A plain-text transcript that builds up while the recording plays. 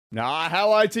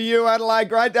Hello to you, Adelaide.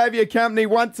 Great to have your company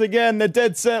once again. The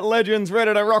Dead Set Legends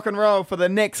ready to rock and roll for the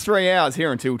next 3 hours here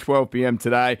until 12 p.m.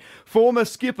 today. Former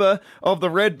skipper of the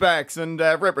Redbacks and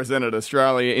represented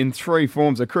Australia in 3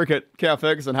 forms of cricket. Cal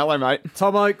Ferguson, hello, mate.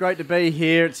 Tomo, great to be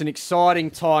here. It's an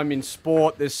exciting time in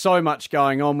sport. There's so much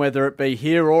going on, whether it be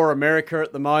here or America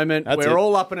at the moment. We're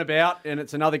all up and about, and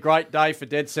it's another great day for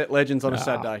Dead Set Legends on a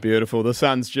Saturday. Beautiful. The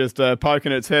sun's just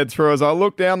poking its head through as I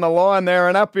look down the line there,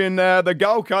 and up in the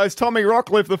Gold Coast, Tommy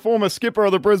Rockcliffe, the former skipper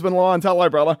of the Brisbane Lions. Hello,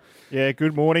 brother. Yeah,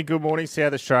 good morning,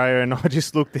 South Australia. And I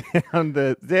just looked down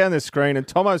the screen, and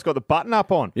Tomo's got the button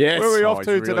up on. Yes. Where are we off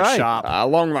to really today? Sharp.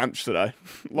 Long lunch today.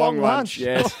 Long lunch,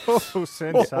 yes. Oh,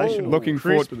 sensational. Looking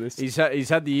forward to this. He's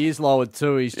had the ears lowered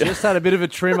too. He's just had a bit of a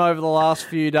trim over the last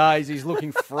few days. He's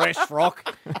looking fresh,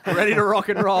 Rock, ready to rock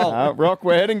and roll. Rock,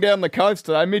 we're heading down the coast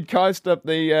today, mid-coast up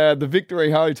the Victory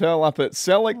Hotel up at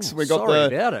Sellex. We got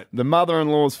the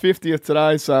mother-in-law's 50th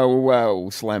today, so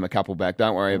we'll slam a couple back.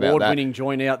 Don't worry about that. Award-winning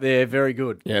joint out there. Very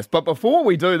good. Yes, but before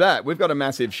we do that, we've got a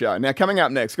massive show. Now, coming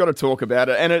up next, got to talk about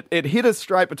it, and it hit us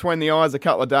straight between the eyes a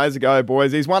couple of days ago,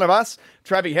 boys. He's one of us,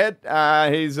 Travie Head.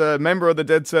 He's a member of the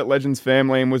Dead Set Legends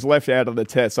family and was left out of the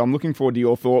test. So I'm looking forward to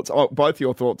your thoughts, both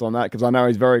your thoughts on that, because I know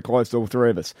he's very close to all 3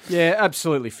 of us. Yeah,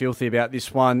 absolutely filthy about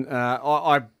this one.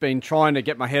 I've been trying to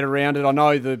get my head around it. I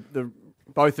know the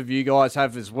both of you guys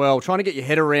have as well. Trying to get your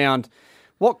head around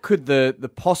what could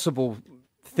the possible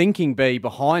thinking be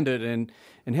behind it, and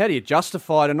how do you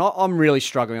justify it? And I'm really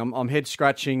struggling. I'm head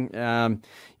scratching.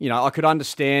 I could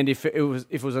understand if it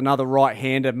was another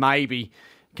right-hander maybe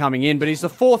coming in, but he's the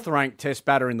 4th-ranked Test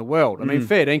batter in the world. I mean,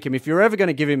 fair dinkum. If you're ever going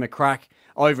to give him a crack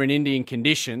over in Indian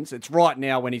conditions, it's right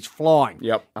now when he's flying.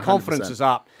 Yep, 100%. Confidence is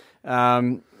up.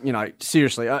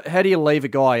 Seriously, how do you leave a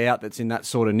guy out that's in that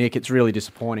sort of nick? It's really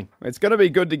disappointing. It's going to be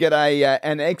good to get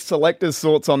an ex-selector's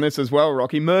thoughts on this as well,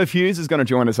 Rocky. Merv Hughes is going to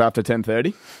join us after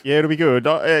 10:30. Yeah, it'll be good.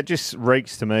 It just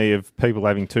reeks to me of people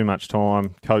having too much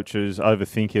time, coaches,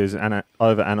 overthinkers, and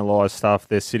overanalyze stuff.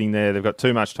 They're sitting there, they've got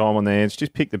too much time on their hands.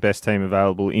 Just pick the best team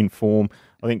available in form.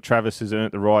 I think Travis has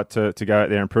earned the right to go out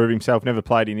there and prove himself. Never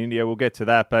played in India. We'll get to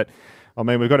that, but I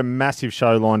mean, we've got a massive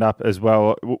show lined up as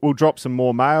well. We'll drop some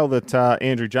more mail that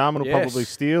Andrew Jarman will probably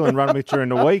steal and run with during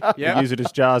the week. Yep. Use it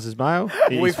as jars as mail.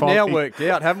 We've now worked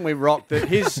out, haven't we, Rock, that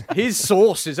his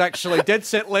source is actually Dead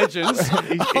Set Legends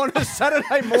on a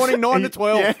Saturday morning, 9 to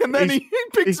 12. Yeah, and then he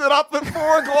picks it up at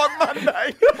 4 o'clock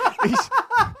Monday.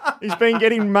 He's been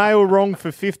getting mail wrong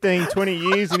for 15, 20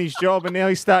 years in his job, and now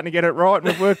he's starting to get it right, and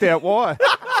we've worked out why.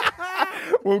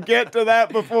 We'll get to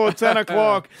that before 10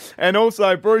 o'clock. And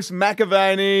also, Bruce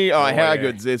McAvaney. How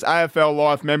good's this? AFL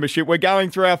Life membership. We're going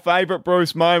through our favourite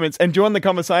Bruce moments. And join the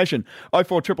conversation.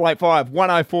 04885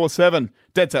 1047.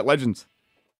 Dead Set Legends.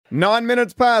 9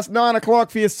 minutes past 9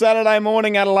 o'clock for your Saturday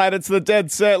morning, Adelaide. It's the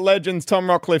Dead Set Legends. Tom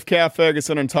Rockcliffe, Cal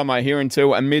Ferguson and Tomo here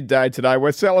until a midday today.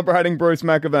 We're celebrating Bruce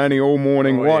McAvaney all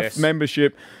morning. Life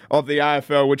membership of the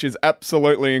AFL, which is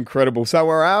absolutely incredible. So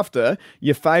we're after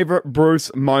your favourite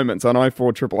Bruce moments on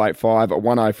 04885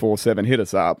 1047. Hit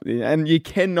us up. And you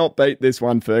cannot beat this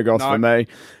one, Fergos, for me.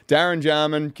 Darren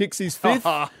Jarman kicks his 5th,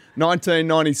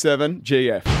 1997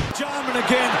 GF. Jarman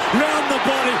again, round the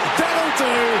body. That'll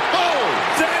do.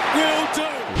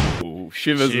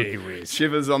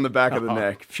 Shivers on the back of the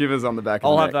neck. Shivers on the back of the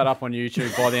neck. I'll have that up on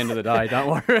YouTube by the end of the day. Don't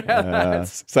worry about that.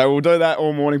 So we'll do that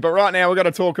all morning. But right now we've got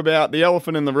to talk about the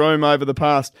elephant in the room over the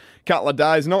past couple of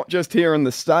days, not just here in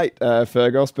the state,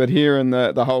 Fergus, but here in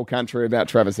the whole country about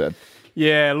Travis Head.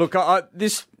 Yeah, look,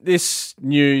 this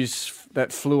news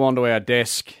that flew onto our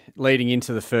desk leading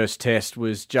into the first test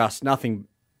was just nothing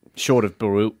short of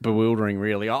bewildering,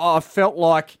 really. I felt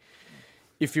like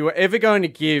if you were ever going to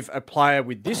give a player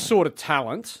with this sort of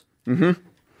talent an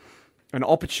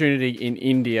opportunity in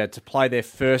India to play their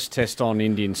first test on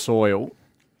Indian soil,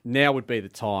 now would be the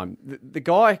time. The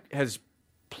guy has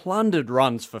plundered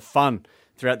runs for fun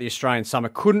throughout the Australian summer.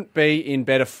 Couldn't be in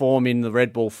better form in the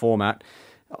red ball format.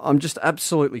 I'm just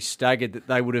absolutely staggered that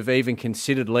they would have even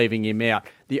considered leaving him out.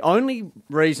 The only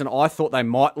reason I thought they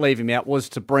might leave him out was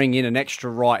to bring in an extra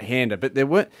right-hander, but there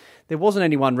wasn't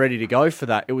anyone ready to go for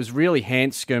that. It was really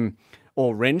Hanscom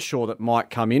or Renshaw that might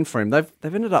come in for him. They've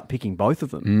ended up picking both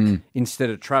of them instead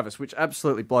of Travis, which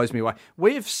absolutely blows me away.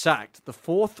 We have sacked the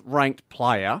 4th-ranked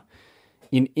player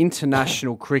in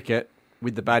international cricket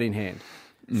with the bat in hand.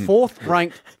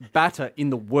 4th-ranked batter in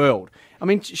the world. I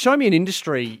mean, show me an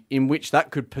industry in which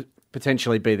that could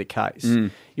potentially be the case.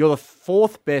 You're the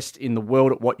fourth best in the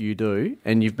world at what you do,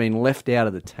 and you've been left out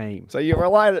of the team. So you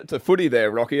relate it to footy there,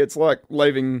 Rocky. It's like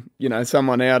leaving,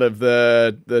 someone out of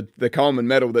the Coleman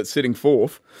medal that's sitting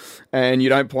fourth, and you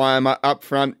don't play them up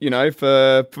front,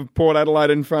 for Port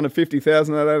Adelaide in front of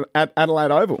 50,000 at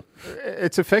Adelaide Oval.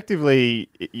 It's effectively,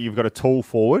 you've got a tall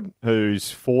forward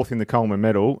who's fourth in the Coleman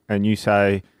medal, and you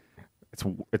say,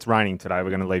 it's raining today, we're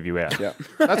going to leave you out. Yeah.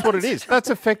 That's what it is. That's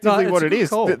effectively what it is.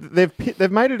 Call.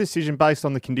 They've made a decision based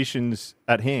on the conditions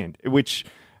at hand, which,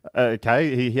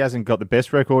 he hasn't got the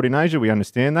best record in Asia. We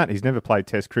understand that. He's never played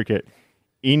Test cricket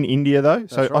in India, though.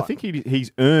 So right. I think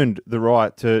he's earned the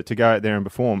right to go out there and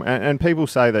perform. And people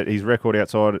say that his record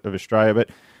outside of Australia, but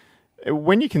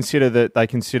when you consider that they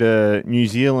consider New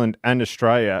Zealand and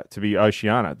Australia to be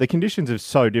Oceania, the conditions are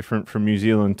so different from New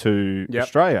Zealand to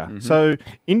Australia. Mm-hmm. So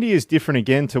India is different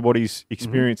again to what he's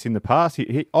experienced in the past.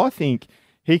 I think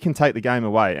he can take the game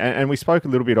away. And we spoke a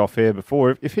little bit off air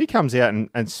before. If he comes out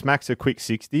and smacks a quick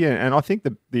 60, and I think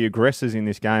the aggressors in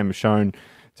this game have shown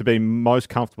to be most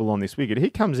comfortable on this wicket. He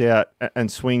comes out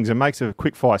and swings and makes a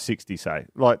quick fire 60, say.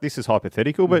 Like, this is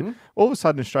hypothetical, but all of a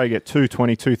sudden Australia get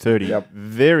 220, 230. Yep.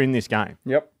 They're in this game.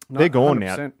 Yep. They're gone 100%.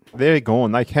 now. They're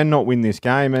gone. They cannot win this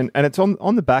game. And it's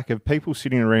on the back of people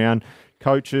sitting around,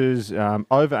 coaches,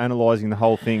 over-analysing the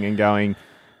whole thing and going,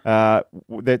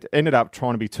 that ended up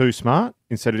trying to be too smart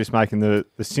instead of just making the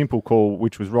simple call,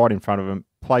 which was right in front of them.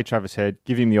 Play Travis Head,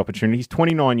 give him the opportunity. He's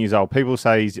 29 years old. People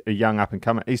say he's a young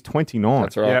up-and-comer. He's 29.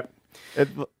 That's right.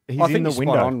 Yep. He's I think in the you're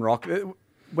window. spot on, Rock.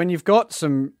 When you've got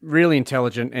some really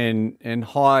intelligent and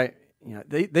high,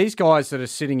 these guys that are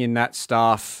sitting in that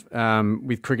staff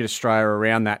with Cricket Australia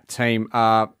around that team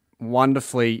are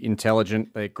wonderfully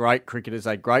intelligent. They're great cricketers.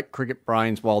 They're great cricket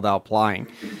brains while they're playing.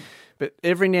 But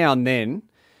every now and then,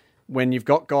 when you've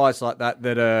got guys like that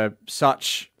are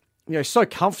such... so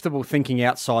comfortable thinking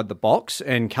outside the box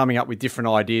and coming up with different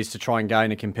ideas to try and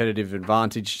gain a competitive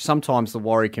advantage. Sometimes the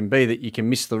worry can be that you can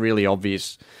miss the really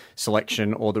obvious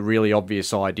selection or the really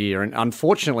obvious idea. And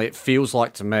unfortunately, it feels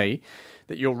like to me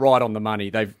that you're right on the money.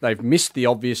 They've missed the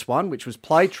obvious one, which was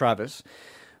play Travis.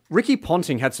 Ricky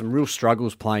Ponting had some real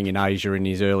struggles playing in Asia in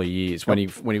his early years when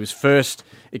he was first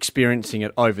experiencing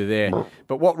it over there.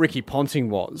 But what Ricky Ponting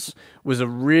was a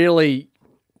really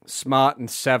smart and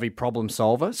savvy problem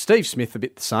solver. Steve Smith a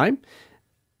bit the same.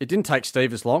 It didn't take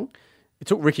Steve as long. It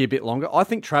took Ricky a bit longer. I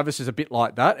think Travis is a bit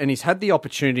like that, and he's had the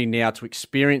opportunity now to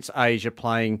experience Asia,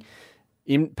 playing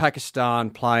in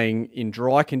Pakistan, playing in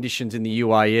dry conditions in the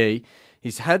UAE.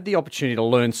 He's had the opportunity to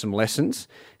learn some lessons.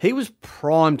 He was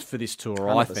primed for this tour,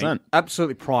 100%. I think.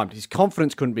 Absolutely primed. His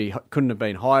confidence couldn't have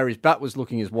been higher. His bat was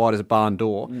looking as wide as a barn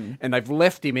door, and they've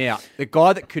left him out. The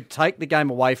guy that could take the game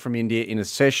away from India in a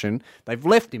session, they've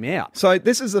left him out. So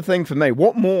this is the thing for me.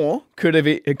 What more could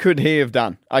he have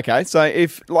done? Okay, so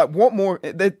what more?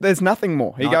 There's nothing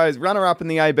more. He goes runner-up in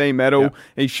the AB medal. Yep.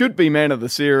 He should be man of the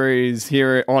series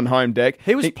here on home deck.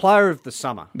 He was player of the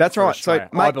summer. That's right. Australia,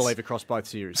 So I believe across both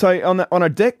series. So on a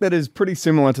deck that is pretty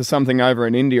similar to something over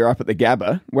in India up at the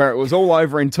Gabba, where it was all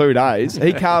over in 2 days,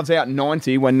 he carves out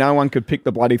 90 when no one could pick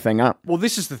the bloody thing up. Well,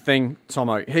 this is the thing,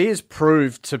 Tomo. He has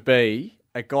proved to be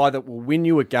a guy that will win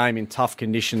you a game in tough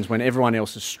conditions when everyone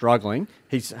else is struggling.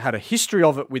 He's had a history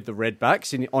of it with the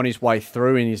Redbacks on his way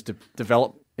through in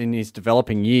his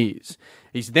developing years.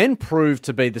 He's then proved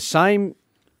to be the same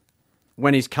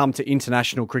when he's come to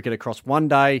international cricket across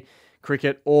one-day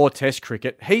cricket or Test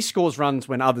cricket. He scores runs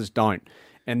when others don't.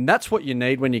 And that's what you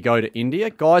need when you go to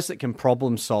India, guys that can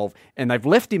problem solve. And they've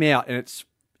left him out, and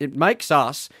it makes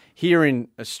us here in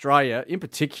Australia, in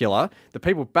particular, the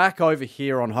people back over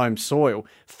here on home soil,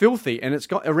 filthy. And it's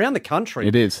got around the country.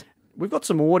 It is. We've got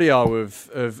some audio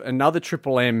of another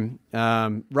Triple M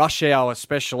rush hour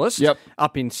specialist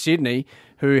up in Sydney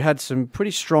who had some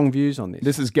pretty strong views on this.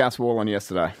 This is Gus Wallen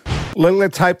yesterday.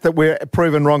 Let's hope that we're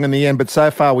proven wrong in the end, but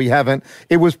so far we haven't.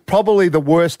 It was probably the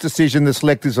worst decision the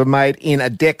selectors have made in a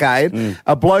decade.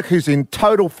 A bloke who's in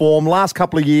total form, last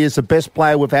couple of years, the best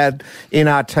player we've had in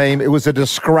our team. It was a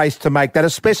disgrace to make that,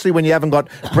 especially when you haven't got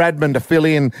Bradman to fill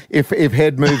in if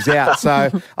Head moves out. So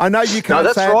I know you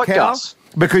can't say it, Cal,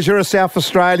 because you're a South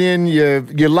Australian,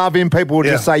 you love him, people will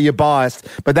just say you're biased,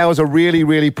 but that was a really,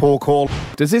 really poor call.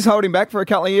 Does this hold him back for a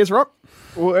couple of years, Rock?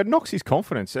 Well, it knocks his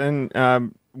confidence,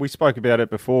 and we spoke about it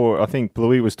before. I think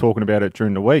Bluey was talking about it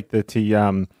during the week, that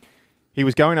he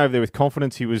was going over there with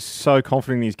confidence. He was so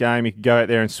confident in his game, he could go out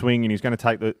there and swing, and he was going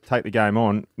to take the game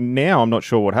on. Now I'm not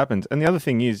sure what happens. And the other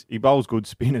thing is, he bowls good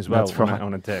spin as well. That's right.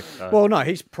 on a deck. So. Well, no,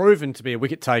 he's proven to be a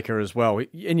wicket taker as well.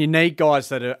 And you need guys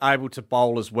that are able to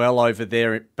bowl as well over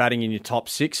there, batting in your top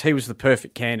six. He was the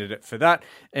perfect candidate for that.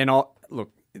 And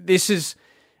look,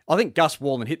 I think Gus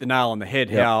Wallen hit the nail on the head,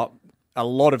 how a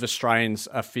lot of Australians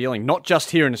are feeling, not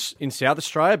just here in South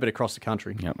Australia, but across the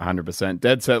country. Yep, 100%.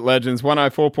 Dead Set Legends,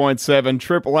 104.7,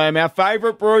 Triple M. Our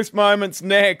favourite Bruce moments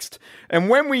next. And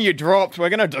when were you dropped? We're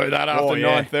going to do that after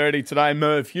 9:30 today.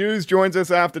 Merv Hughes joins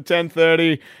us after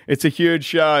 10:30. It's a huge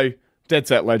show. Dead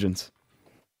Set Legends.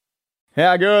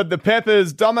 How good. The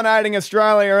Peppers dominating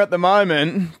Australia at the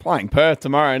moment. Playing Perth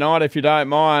tomorrow night, if you don't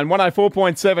mind.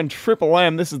 104.7 Triple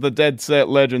M. This is the Dead Set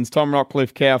Legends. Tom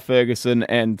Rockcliffe, Cow Ferguson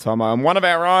and Tomo. And one of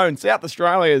our own, South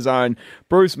Australia's own,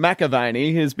 Bruce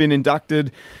McAvaney, has been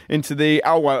inducted into the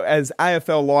as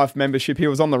AFL Life membership. He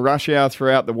was on the rush hour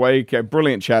throughout the week. A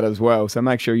brilliant chat as well. So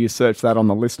make sure you search that on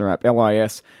the listener app,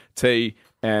 LIST.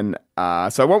 And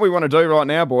so what we want to do right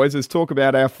now, boys, is talk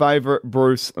about our favourite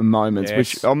Bruce moments,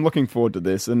 which I'm looking forward to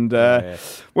this. And,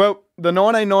 well, the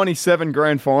 1997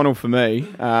 Grand Final for me,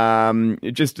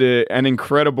 just an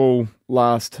incredible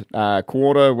last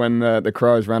quarter when the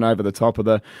Crows ran over the top of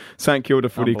the St Kilda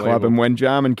Footy Club and when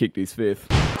Jarman kicked his fifth.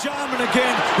 Jarman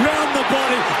again, round the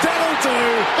body, that'll do.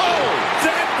 Oh,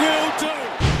 that will do.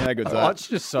 How good's Oh, that? it's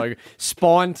just so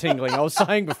spine-tingling. I was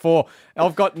saying before,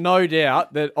 I've got no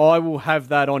doubt that I will have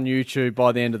that on YouTube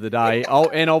by the end of the day,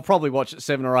 I'll probably watch it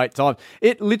 7 or 8 times.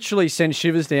 It literally sends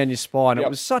shivers down your spine. It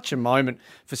was such a moment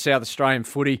for South Australian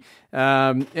footy.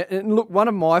 And look, one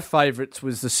of my favourites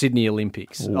was the Sydney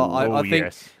Olympics. I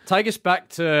think take us back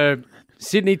to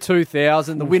Sydney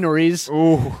 2000. The winner is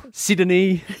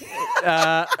Sydney.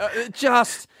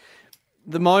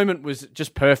 The moment was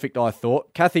just perfect, I thought.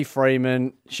 Kathy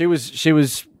Freeman, she was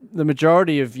the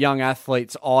majority of young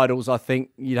athletes' idols, I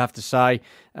think you'd have to say.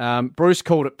 Bruce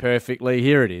called it perfectly.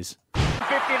 Here it is. 50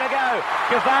 to go.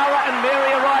 Guevara and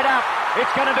Mary are right up. It's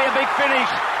going to be a big finish.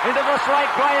 Into the slate,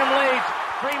 Graham leads.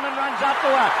 Freeman runs up to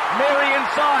her. Mary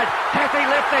inside. Kathy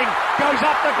lifting. Goes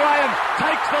up to Graham.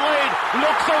 Takes the lead.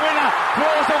 Looks a winner.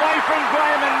 Draws away from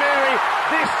Graham and Mary.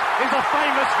 This is a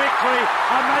famous victory.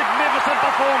 A magnificent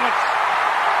performance.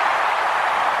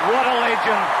 What a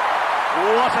legend.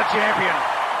 What a champion.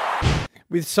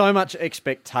 With so much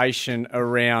expectation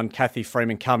around Kathy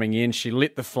Freeman coming in, she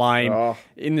lit the flame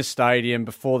in the stadium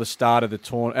before the start of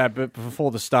the before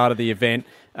the start of the event.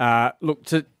 Look,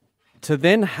 to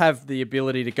then have the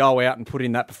ability to go out and put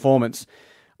in that performance,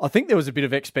 I think there was a bit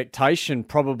of expectation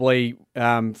probably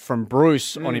from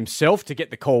Bruce on himself to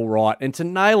get the call right and to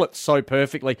nail it so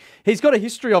perfectly. He's got a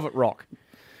history of it, Rock.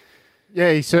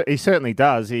 Yeah, he certainly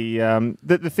does.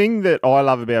 The thing that I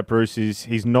love about Bruce is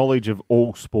his knowledge of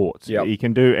all sports. Yep. He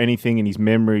can do anything and his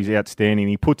memory's outstanding.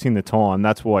 He puts in the time.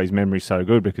 That's why his memory's so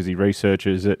good, because he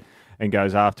researches it and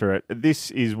goes after it.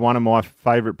 This is one of my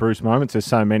favourite Bruce moments. There's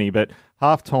so many, but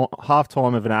half time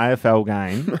of an AFL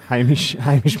game, Hamish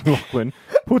McLaughlin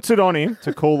puts it on him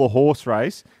to call a horse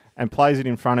race and plays it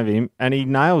in front of him, and he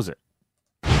nails it.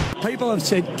 People have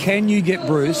said, can you get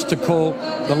Bruce to call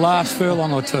the last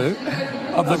furlong or two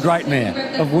of the great mare,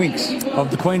 of Winx, of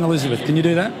the Queen Elizabeth? Can you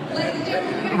do that?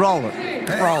 Roll it.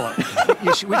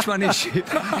 Which one is she?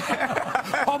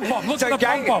 Pom-pom. Look at the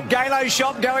pom-pom. Galo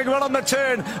Shop going well on the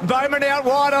turn. Bowman out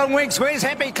wide on Winx. Where's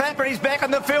Happy Clapper? He's back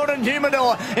on the field, and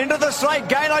Humidor into the slate.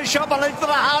 Galo Shop a length and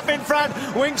a half in front.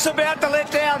 Winx about to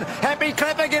let down. Happy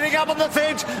Clapper getting up on the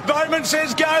fence. Bowman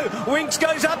says go. Winx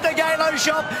goes up to Galo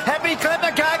Shop. Happy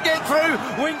Clapper can't get through.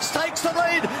 Winx takes the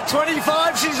lead.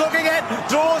 25 she's looking at.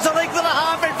 Draws a length and a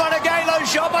half in front of Galo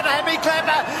Shop and Happy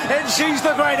Clapper. And she's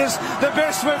the greatest, the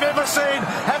best we've ever seen.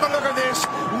 Have a look at this.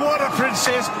 What a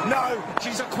princess. No,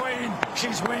 she's a queen.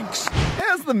 She's Winx.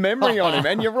 How's the memory on him?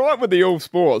 And you're right with the all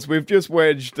sports. We've just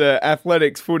wedged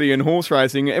athletics, footy and horse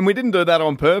racing, and we didn't do that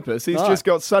on purpose. He's just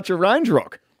got such a range,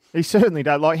 Rock. He certainly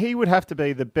does. Like, he would have to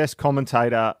be the best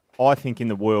commentator, I think, in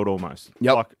the world almost.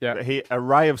 Yep.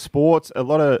 Array of sports. A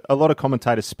lot of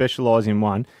commentators specialise in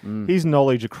one. His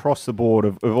knowledge across the board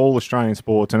of all Australian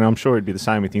sports, and I'm sure it'd be the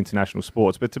same with international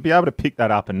sports. But to be able to pick that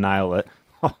up and nail it,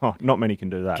 not many can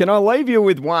do that. Can I leave you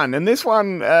with one? And this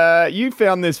one, you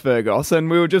found this, Fergus, and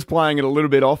we were just playing it a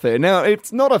little bit off air. Now,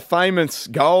 it's not a famous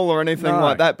goal or anything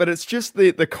like that, but it's just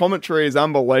the commentary is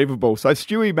unbelievable. So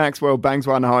Stewie Maxwell bangs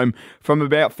one home from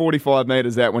about 45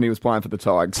 metres out when he was playing for the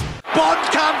Tigers. Bond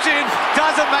comes in,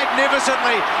 does it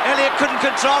magnificently. Elliott couldn't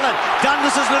control it.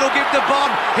 Dundas' little gift to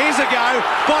Bond. Here's a go.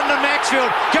 Bond and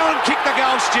Maxfield. Go and kick the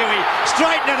goal, Stewie.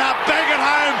 Straighten it up, bang it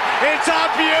home. It's a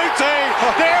beauty.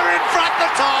 They're in front, the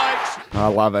Tigers. I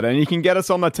love it. And you can get us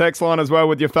on the text line as well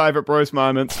with your favourite Bruce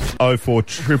moments.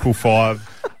 04555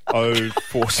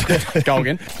 047. Go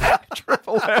again.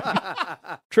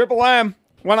 Triple M.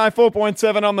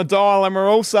 104.7 on the dial, and we're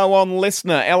also on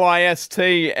Listener,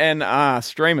 LISTNR.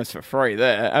 Stream us for free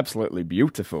there. Absolutely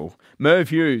beautiful. Merv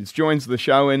Hughes joins the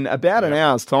show in about an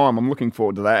hour's time. I'm looking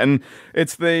forward to that. And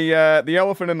it's the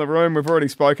elephant in the room. We've already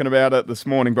spoken about it this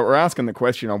morning, but we're asking the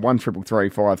question on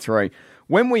 133353.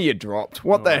 When were you dropped?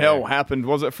 What the hell happened?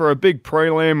 Was it for a big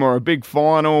prelim or a big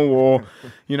final, or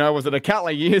was it a couple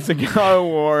of years ago?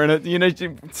 Or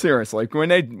seriously, we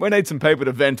need some people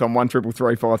to vent on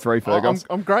 133353. Fergus.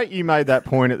 I'm great. You made that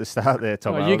point at the start there,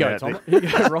 Tom. You go, Tom. You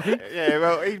go, Rocky. Yeah,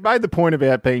 well, he made the point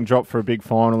about being dropped for a big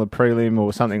final, a prelim,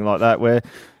 or something like that, where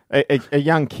a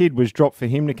young kid was dropped for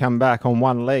him to come back on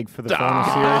one leg for the final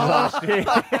series last year.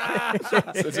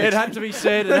 It had to be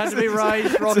said. It had to be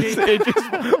raised, Rocky. He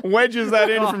just wedges that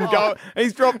in from goal.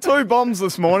 He's dropped 2 bombs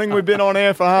this morning. We've been on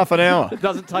air for half an hour. It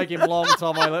doesn't take him long,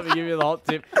 Tom. Let me give you the hot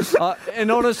tip. And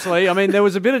honestly, I mean, there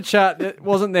was a bit of chat that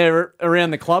wasn't there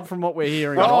around the club from what we're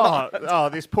hearing.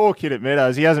 This poor kid at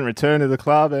Meadows. He hasn't returned to the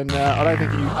club, and I don't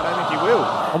think he will.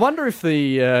 I wonder if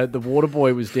the water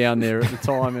boy was down there at the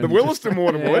time. The Williston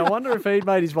water boy. I wonder if he'd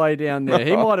made his way down there.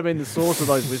 He might have been the source of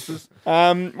those whispers.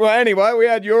 Well, anyway, we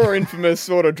had your infamous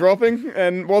sort of dropping,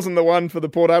 and wasn't the one for the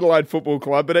Port Adelaide Football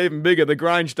Club, but even bigger, the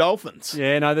Grange Dolphins.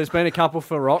 Yeah, no, there's been a couple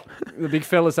for Rock. The big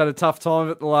fella's had a tough time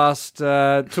at the last 2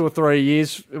 or 3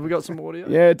 years. Have we got some audio?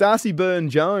 Yeah, Darcy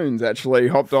Byrne-Jones actually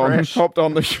hopped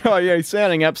on the show. Yeah, he's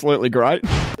sounding absolutely great.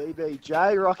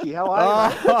 BBJ, Rocky, how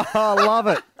are you? I love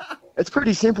it. It's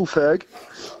pretty simple, Ferg.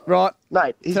 Right.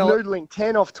 Mate, he's noodling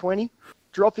 10 off 20,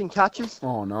 dropping catches,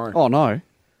 Oh, no. Oh, no.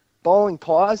 bowling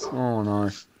pies, Oh, no.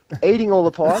 eating all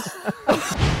the pies.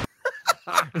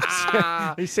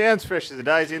 He sounds fresh as a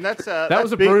daisy, and that's That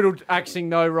was a brutal axing,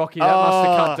 though, Rocky. That must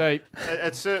have cut deep.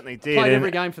 It certainly did. Played and-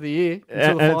 every game for the year until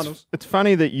and the it's- finals. It's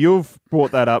funny that you've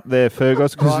brought that up there,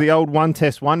 Fergus, because the old one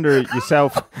test wonder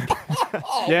yourself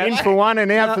Yeah. in for one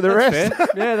and out for the That's rest. fair.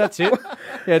 Yeah, that's it.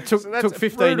 Yeah, it took that's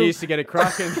 15 brutal. years to get a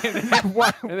crack, and then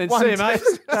one see you, mate.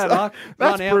 test. Bad luck.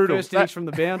 That's Run out, brutal. first innings from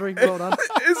the boundary. Well done.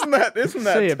 Isn't that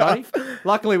See you, buddy. tough?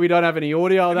 Luckily, we don't have any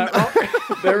audio of that,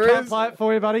 Rock. There Can't is- play it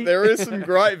for you, buddy. There is some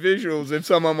great visuals if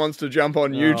someone wants to jump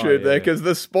on YouTube there, yeah. because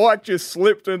the spike just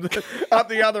slipped up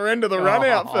the other end of the run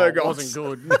out, Fergus. It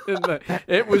wasn't good.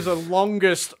 It was the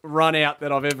longest run out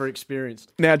that I've ever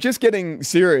experienced. Now, just getting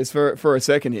serious for a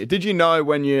second here. Did you know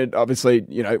when you obviously,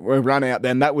 were run out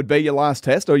then that would be your last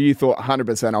test, or you thought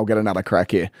 100% I'll get another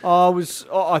crack here?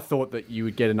 I thought that you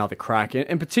would get another crack,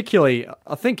 and particularly,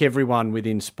 I think everyone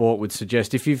within sport would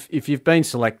suggest if you've been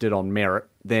selected on merit,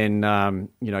 then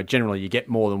generally you get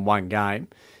more than one game.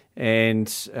 And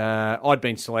I'd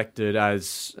been selected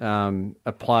as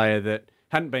a player that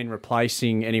hadn't been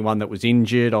replacing anyone that was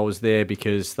injured. I was there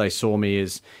because they saw me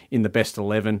as in the best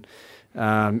 11,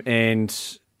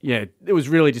 and yeah, it was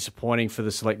really disappointing for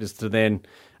the selectors to then,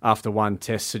 after one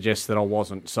test, suggest that I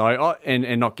wasn't. So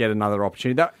and not get another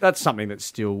opportunity. That's something that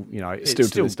still it Still to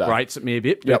still this day. grates at me a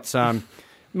bit. Yep. But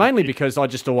mainly because I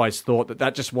just always thought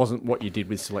that just wasn't what you did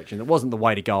with selection. It wasn't the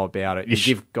way to go about it. You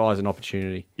give guys an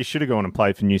opportunity. You should have gone and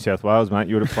played for New South Wales, mate.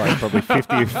 You would have played probably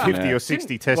 50 or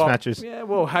 60 test matches. Yeah,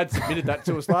 well, had submitted that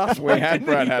to us last We week. had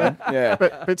Brad had him. Yeah.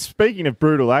 But speaking of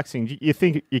brutal axing, you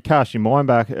think you cast your mind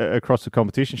back across the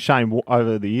competition. Shane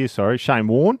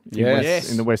Warne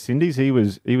Yes. in the West Indies. He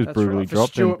was That's brutally right, for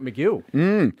dropped. Stuart McGill.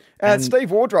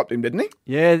 Steve Waugh dropped him, didn't he?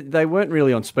 Yeah, they weren't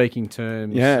really on speaking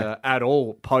terms at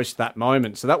all post that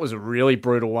moment. So that was a really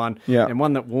brutal one, and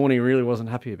one that Warney really wasn't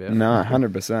happy about. No,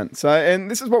 100%. So, and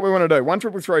this is what we want to do.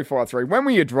 133353. When were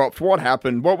you dropped? What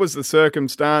happened? What was the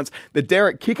circumstance? The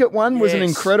Derek Kickett one was an Yes.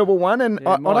 incredible one, and Yeah,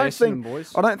 I my don't Essendon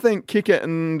boys. think Kickett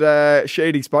and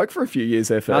Sheedy spoke for a few years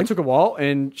there. No, Ferg. it took a while,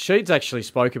 and Sheeds actually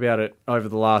spoke about it over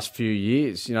the last few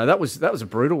years. That was a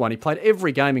brutal one. He played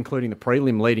every game, including the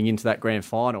prelim, leading into that grand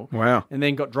final. Wow. And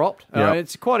then got dropped. Yep.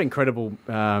 It's quite incredible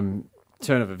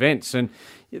turn of events, and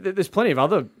there's plenty of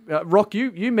other. Rock,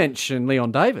 you mentioned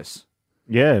Leon Davis.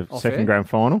 Yeah, Off second air. grand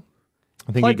final.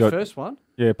 I think Played he got the first one.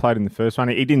 Yeah, played in the first one.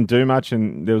 He didn't do much,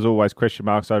 and there was always question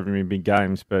marks over him in big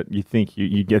games. But you think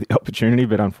you'd get the opportunity,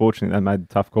 but unfortunately, they made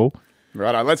the tough call.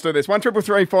 Righto, let's do this.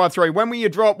 133353. When were you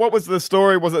dropped? What was the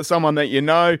story? Was it someone that you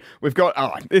know? We've got,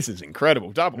 this is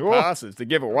incredible. Double passes to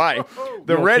give away.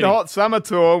 The You're Red kidding. Hot Summer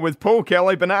Tour with Paul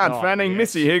Kelly, Bernard Fanning, yes.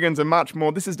 Missy Higgins, and much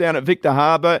more. This is down at Victor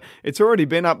Harbour. It's already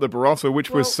been up the Barossa, which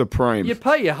was supreme. You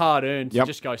pay your hard earned to Yep.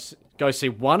 just go see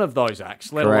one of those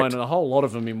acts, let Correct. alone a whole lot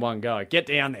of them in one go. Get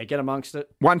down there, get amongst it.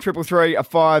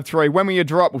 133353. When were you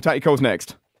dropped? We'll take your calls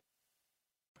next.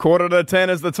 10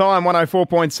 is the time,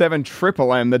 104.7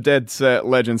 Triple M, the Dead Set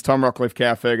Legends, Tom Rockcliffe,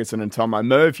 Cow Ferguson and Tomo.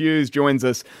 Merv Hughes joins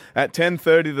us at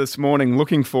 10:30 this morning.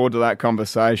 Looking forward to that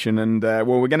conversation. And,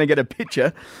 we're going to get a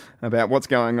picture about what's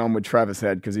going on with Travis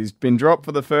Head because he's been dropped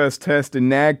for the first test in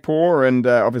Nagpur and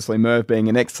obviously Merv being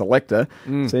an ex-selector.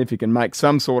 See if you can make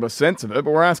some sort of sense of it.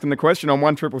 But we're asking the question on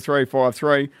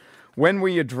 133353. When were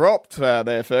you dropped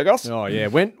there, Fergus? Oh, yeah.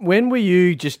 When were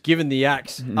you just given the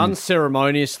axe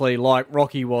unceremoniously like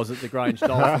Rocky was at the Grange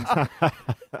Dolphins?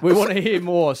 We want to hear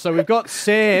more. So we've got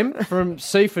Sam from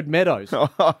Seaford Meadows.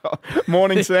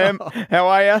 Morning, Sam. How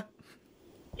are you?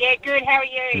 Yeah, good. How are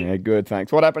you? Yeah, good,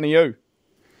 thanks. What happened to you?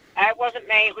 It wasn't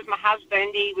me. It was my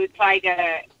husband. We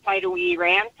played all year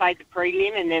round, played the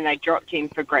prelim, and then they dropped him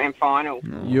for grand final.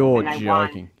 You're and they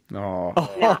joking. Oh.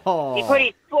 No.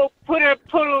 He put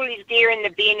all his gear in the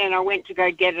bin, and I went to go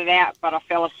get it out, but I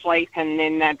fell asleep, and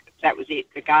then that was it.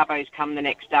 The Garbos come the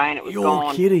next day, and it was gone.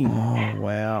 You're kidding. Oh,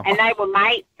 wow. And they were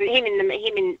mates. Him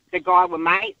and the guy were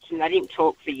mates, and they didn't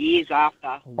talk for years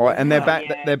after. All right, and they're back.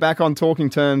 Yeah. They're back on talking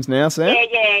terms now, Sam.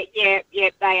 Yeah.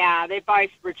 They are. They're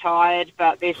both retired,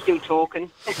 but they're still talking.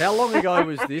 How long ago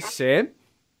was this, Sam?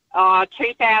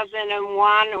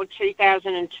 2001 or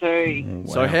 2002.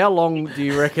 Wow. So how long do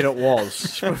you reckon it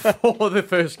was before the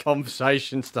first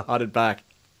conversation started back?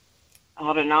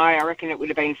 I don't know. I reckon it would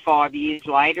have been 5 years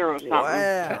later or something.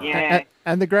 Wow. Yeah.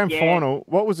 And the grand final,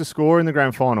 what was the score in the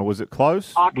grand final? Was it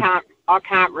close? I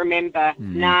can't remember.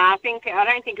 Nah, I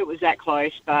don't think it was that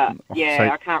close, but yeah, so-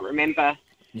 I can't remember.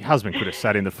 Your husband could have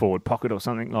sat in the forward pocket or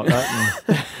something like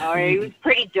that. Oh, he was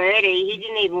pretty dirty. He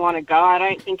didn't even want to go. I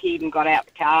don't think he even got out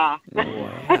the car.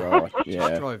 Right,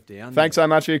 yeah. Drove down. Thanks so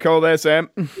much for your call there, Sam.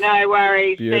 No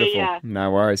worries. Beautiful. See ya.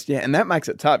 No worries. Yeah, and that makes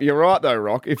it tough. You're right though,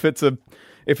 Rock. If it's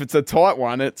a tight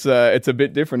one, it's a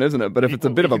bit different, isn't it? But if it's a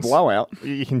bit of a blowout,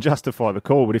 You can justify the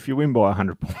call, but if you win by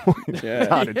 100 points, it's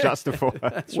hard to justify.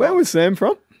 where was Sam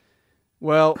from?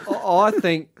 Well, I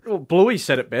think Bluey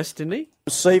said it best, didn't he?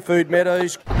 Seaford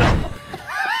Meadows. Come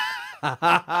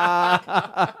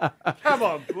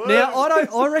on, Blue. Now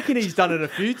I reckon he's done it a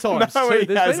few times. No, too. he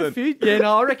There's hasn't. been a few. Yeah,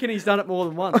 no, I reckon he's done it more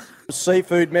than once.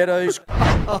 Seaford Meadows.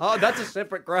 Oh, that's a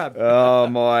separate grab. Oh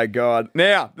my God!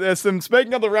 Now there's some.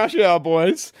 Speaking of the rush hour,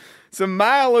 boys, some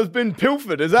mail has been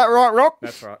pilfered. Is that right, Rock?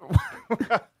 That's right.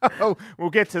 Oh, we'll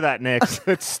get to that next.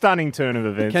 It's a stunning turn of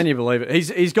events. Can you believe it?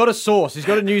 He's got a source. He's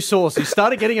got a new source. He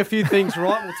started getting a few things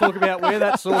right. We'll talk about where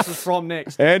that source is from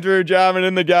next. Andrew Jarman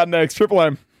in the garden next. Triple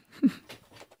M.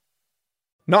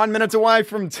 9 minutes away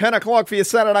from 10 o'clock for your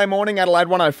Saturday morning. Adelaide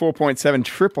 104.7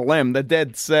 Triple M, the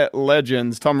Dead Set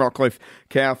Legends. Tom Rockcliffe,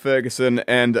 Cow Ferguson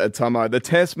and Tomo. The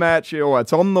test match,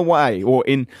 it's on the way,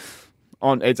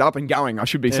 it's up and going, I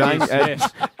should be saying. Yes.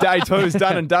 Day 2 is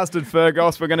done and dusted,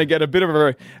 Fergus. We're going to get a bit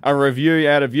of a review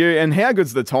out of you. And how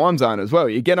good's the time zone as well?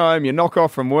 You get home, you knock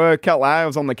off from work, couple of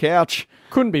hours on the couch.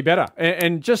 Couldn't be better.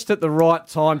 And just at the right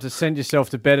time to send yourself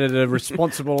to bed at a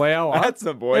responsible hour. That's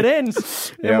the boy. It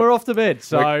ends and Yep. we're off to bed.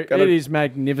 So We're gonna- it is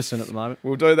magnificent at the moment.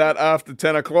 We'll do that after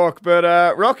 10 o'clock. But,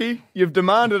 Rocky, you've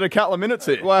demanded a couple of minutes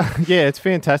here. Well, yeah, it's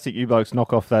fantastic you blokes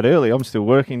knock off that early. I'm still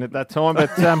working at that time,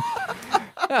 but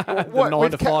The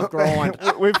 9 to 5 grind.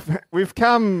 we've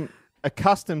come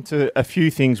accustomed to a few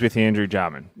things with Andrew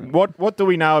Jarman. What do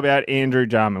we know about Andrew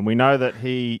Jarman? We know that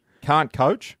he can't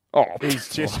coach. Oh, He's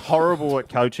just horrible at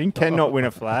coaching, cannot win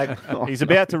a flag. He's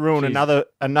about to ruin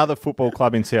another football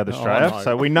club in South Australia, no.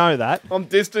 so we know that. I'm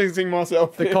distancing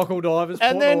myself. The here. cockle divers,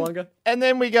 And Port Noarlunga.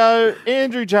 then we go,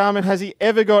 Andrew Jarman, has he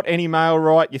ever got any mail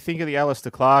right? You think of the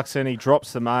Alistair Clarkson, he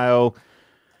drops the mail,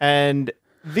 and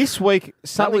this week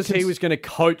something He was going to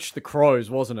coach the Crows,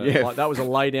 wasn't it? Yeah. Like, that was a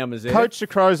lay down misère. coached the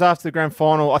Crows after the grand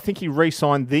final. I think he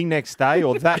re-signed the next day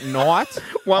or that night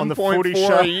on the footy 1.4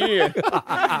 show. a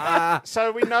year.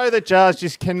 So we know that Jars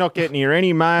just cannot get near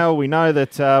any mail. We know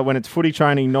that when it's footy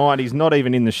training night, he's not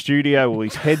even in the studio. Well,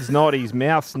 his head's not, his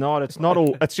mouth's not. It's not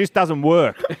all. It just doesn't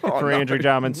work for Andrew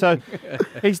Jarman. So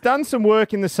he's done some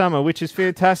work in the summer, which is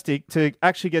fantastic to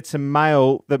actually get some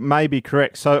mail that may be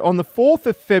correct. So on the 4th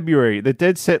of February, the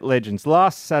Dead Set Legends,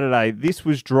 last Saturday, this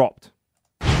was dropped.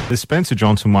 The Spencer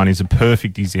Johnson one is a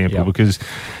perfect example because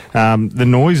the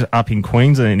noise up in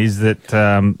Queensland is that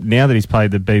now that he's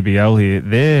played the BBL here,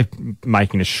 they're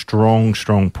making a strong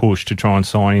push to try and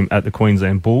sign him at the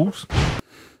Queensland Bulls.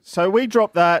 So we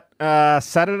dropped that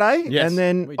Saturday, Yes, and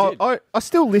then we did. I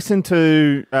still listen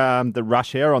to the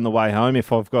rush hour on the way home.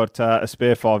 If I've got a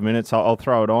spare 5 minutes, I'll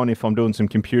throw it on if I'm doing some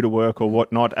computer work or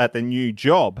whatnot at the new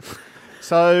job.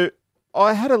 So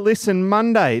I had a listen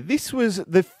Monday. This was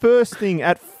the first thing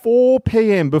at 4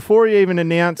 p.m. before he even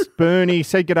announced Bernie,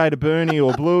 said g'day to Bernie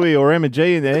or Bluey or Emma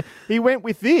G in there. He went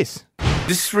with this.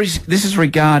 This is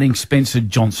regarding Spencer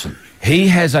Johnson. He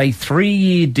has a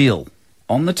 3-year deal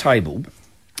on the table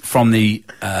from the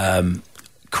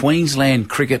Queensland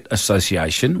Cricket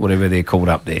Association, whatever they're called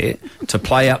up there, to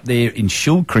play up there in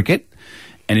Shield cricket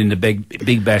and in the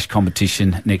Big Bash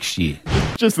competition next year.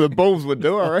 Just the Bulls would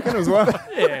do, I reckon, as well.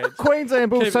 Yeah, Queensland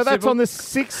Bulls. So that's on the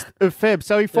 6th of Feb.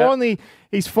 So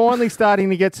he's finally starting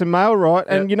to get some mail right.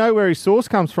 And you know where his source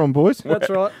comes from, boys? That's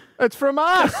right. It's from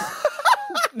us.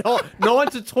 9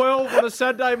 to 12 on a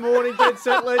Saturday morning, Dead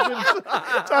Set Legends.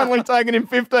 It's only taken him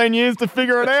 15 years to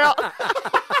figure it out.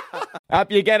 Up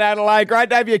you get, Adelaide. Great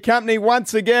to have your company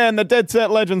once again. The Dead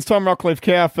Set Legends, Tom Rockcliffe,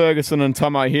 Cow Ferguson and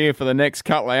Tomo here for the next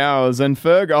couple of hours. And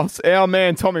Fergus, our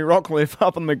man Tommy Rockcliffe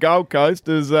up on the Gold Coast,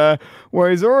 is where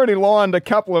he's already lined a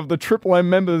couple of the Triple M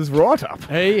members right up.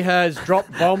 He has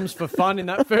dropped bombs for fun in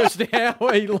that first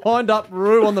hour. He lined up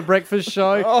Roo on the breakfast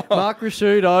show. Mark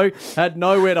Rashudo had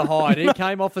nowhere to hide. He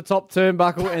came off the top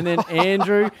turnbuckle, and then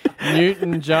Andrew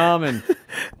Newton-Jarman.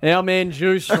 Our man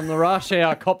Juice from the Rush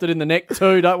Hour copped it in the neck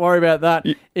too. Don't worry about that.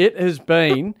 It has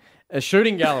been a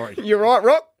shooting gallery. You're right,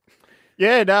 Rock.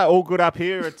 Yeah, no, all good up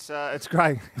here. It's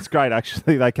great. It's great,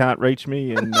 actually. They can't reach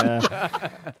me. And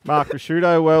Mark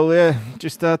Rashudo, well, yeah,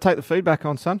 just take the feedback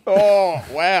on, son. Oh,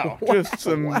 wow. Just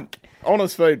some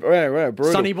honest feedback. Wow,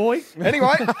 brutal. Sonny boy.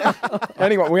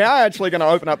 Anyway, we are actually going to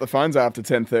open up the phones after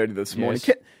 10:30 this morning.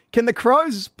 Yes. Can the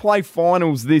Crows play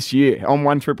finals this year on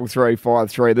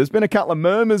 133353? There's been a couple of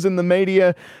murmurs in the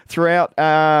media throughout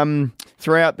the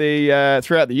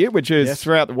year, which is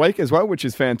throughout the week as well, which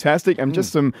is fantastic. And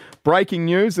just some breaking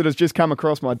news that has just come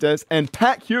across my desk. And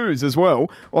Pat Hughes as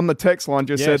well on the text line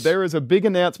just said there is a big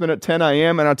announcement at 10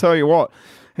 a.m. And I tell you what,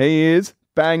 he is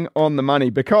bang on the money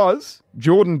because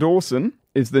Jordan Dawson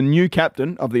is the new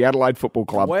captain of the Adelaide Football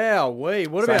Club.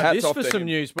 What about this for some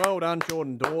news? Well done,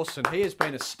 Jordan Dawson. He has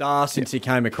been a star since he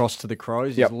came across to the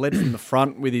Crows. He's led from the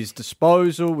front with his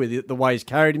disposal, with the way he's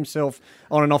carried himself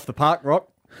on and off the park, Rock.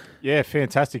 Yeah,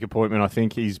 fantastic appointment. I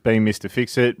think he's been Mr.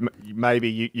 Fix-It.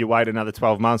 Maybe you wait another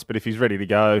 12 months, but if he's ready to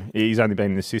go, he's only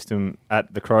been in the system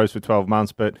at the Crows for 12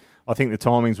 months, but I think the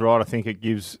timing's right. I think it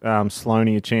gives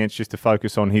Sloaney a chance just to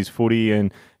focus on his footy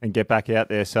and get back out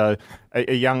there. So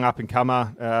a young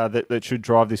up-and-comer that should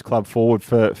drive this club forward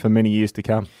for many years to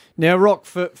come. Now, Rock,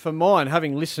 for mine,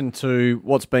 having listened to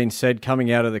what's been said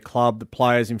coming out of the club, the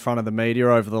players in front of the media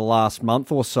over the last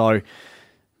month or so,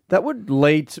 that would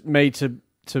lead me to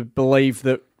believe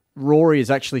that Rory has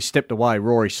actually stepped away,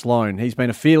 Rory Sloane. He's been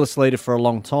a fearless leader for a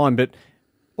long time, but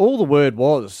all the word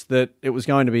was that it was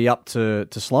going to be up to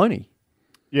Sloaney.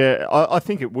 Yeah, I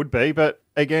think it would be, but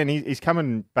again, he's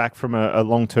coming back from a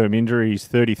long-term injury. He's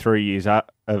 33 years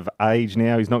of age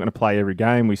now. He's not going to play every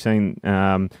game. We've seen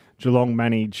Geelong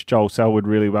manage Joel Selwood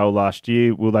really well last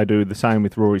year. Will they do the same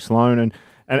with Rory Sloane? And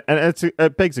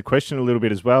it begs the question a little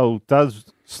bit as well. Does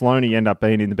Sloaney end up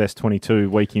being in the best 22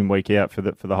 week in, week out for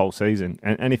the whole season?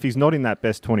 And if he's not in that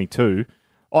best 22,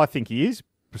 I think he is.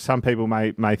 Some people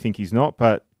may think he's not,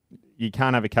 but you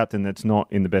can't have a captain that's not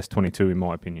in the best 22, in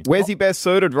my opinion. Where's he best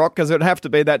suited, Rock? Because it would have to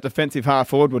be that defensive half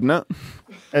forward, wouldn't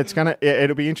it?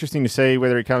 It'll be interesting to see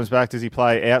whether he comes back. Does he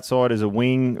play outside as a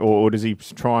wing, or does he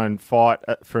try and fight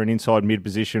for an inside mid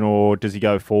position, or does he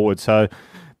go forward? So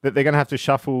they're going to have to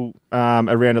shuffle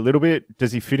around a little bit.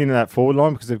 Does he fit into that forward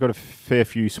line? Because they've got a fair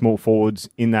few small forwards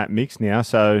in that mix now.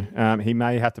 So he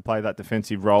may have to play that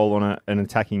defensive role on an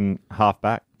attacking half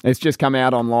back. It's just come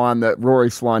out online that Rory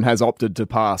Sloane has opted to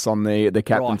pass on the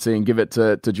captaincy and give it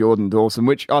to Jordan Dawson,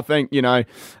 which I think,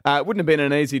 wouldn't have been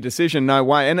an easy decision, no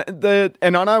way. And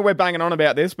I know we're banging on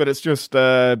about this, but it's just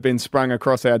been sprung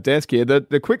across our desk here.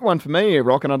 The quick one for me here,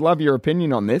 Rock, and I'd love your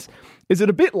opinion on this. Is it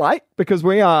a bit late? Because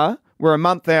we're a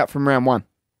month out from round one.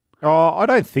 Oh, I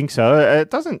don't think so. It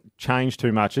doesn't change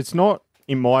too much. It's not,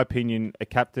 in my opinion, a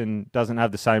captain doesn't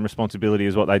have the same responsibility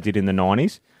as what they did in the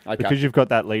 90s. Okay. Because you've got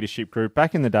that leadership group.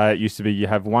 Back in the day, it used to be you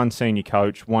have one senior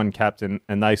coach, one captain,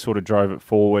 and they sort of drove it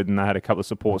forward, and they had a couple of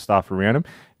support staff around them.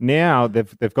 Now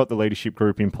they've got the leadership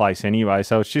group in place anyway,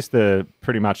 so it's just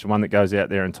pretty much the one that goes out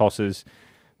there and tosses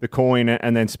the coin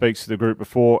and then speaks to the group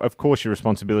before. Of course, your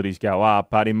responsibilities go up,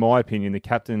 but in my opinion, the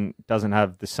captain doesn't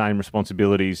have the same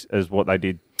responsibilities as what they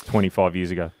did 25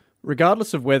 years ago.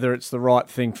 Regardless of whether it's the right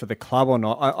thing for the club or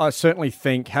not, I certainly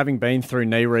think, having been through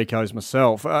knee recos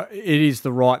myself, it is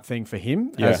the right thing for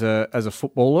him as a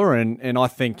footballer, and I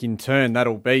think in turn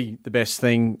that'll be the best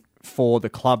thing for the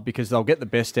club because they'll get the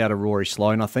best out of Rory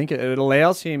Sloane. I think it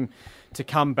allows him to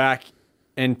come back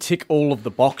and tick all of the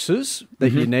boxes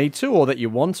that you need to or that you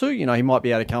want to. He might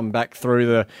be able to come back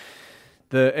through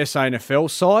the SANFL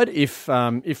side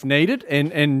if needed,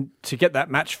 and to get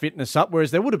that match fitness up.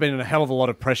 Whereas there would have been a hell of a lot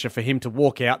of pressure for him to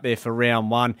walk out there for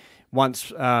round one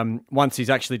once he's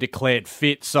actually declared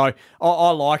fit. So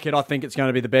I like it. I think it's going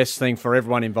to be the best thing for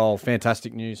everyone involved.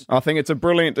 Fantastic news. I think it's a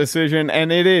brilliant decision,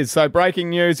 and it is. So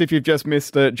breaking news, if you've just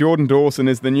missed it, Jordan Dawson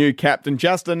is the new captain,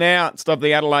 just announced, of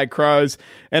the Adelaide Crows.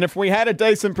 And if we had a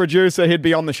decent producer, he'd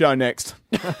be on the show next.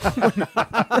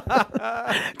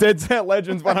 Dead Set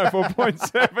Legends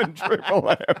 104.7 Triple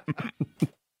M.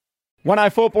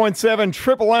 104.7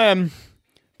 Triple M.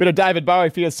 Bit of David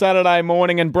Bowie for your Saturday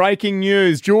morning, and breaking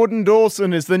news. Jordan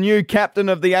Dawson is the new captain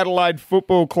of the Adelaide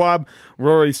Football Club.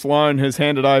 Rory Sloane has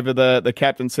handed over the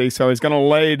captaincy, so he's going to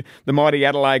lead the mighty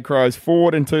Adelaide Crows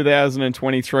forward in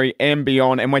 2023 and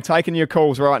beyond. And we're taking your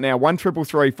calls right now,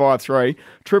 133353,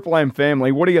 Triple M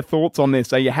family. What are your thoughts on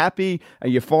this? Are you happy? Are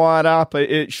you fired up?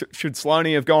 Should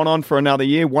Sloaney have gone on for another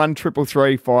year?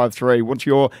 133353. What's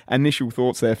your initial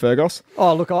thoughts there, Fergus?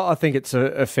 Oh, look, I think it's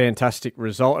a fantastic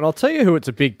result. And I'll tell you who it's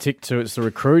a big tick to. It's the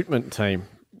recruitment team.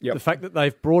 Yep. The fact that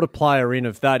they've brought a player in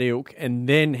of that ilk, and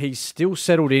then he's still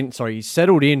settled in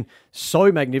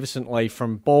so magnificently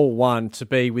from ball one to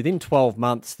be, within 12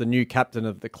 months, the new captain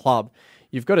of the club.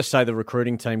 You've got to say the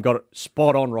recruiting team got it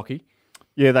spot on, Rocky.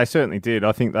 Yeah, they certainly did.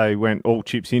 I think they went all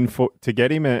chips in to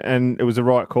get him, and it was the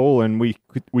right call. And we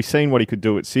seen what he could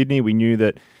do at Sydney. We knew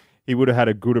that he would have had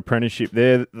a good apprenticeship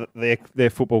there. Their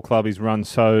football club is run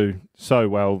so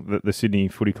well, the Sydney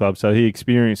Footy Club. So he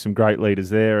experienced some great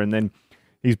leaders there, and then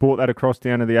he's brought that across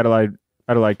down to the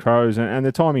Adelaide Crows, and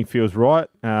the timing feels right.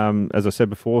 As I said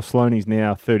before, Sloaney's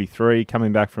now 33,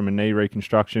 coming back from a knee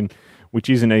reconstruction, which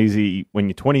isn't easy when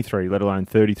you're 23, let alone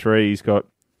 33. He's got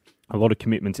a lot of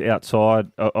commitments outside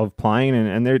of playing,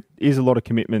 and there is a lot of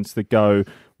commitments that go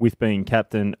with being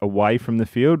captain away from the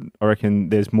field. I reckon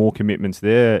there's more commitments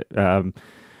there.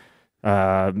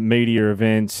 Media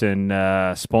events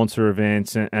and sponsor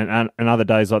events and other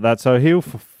days like that. So he'll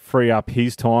free up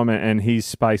his time and his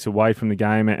space away from the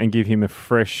game and give him a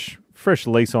fresh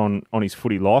lease on his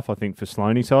footy life, I think, for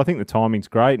Sloaney. So I think the timing's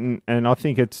great, and I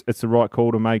think it's the right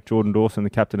call to make Jordan Dawson the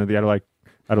captain of the Adelaide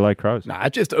Crows. Nah,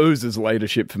 it just oozes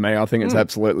leadership for me. I think it's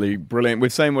absolutely brilliant.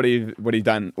 We've seen what he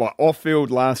done. Like off field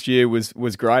last year was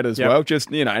great as well. Just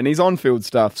and his on field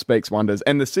stuff speaks wonders.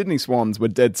 And the Sydney Swans were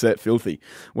dead set filthy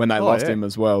when they lost him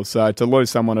as well. So to lose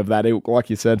someone of that ilk, like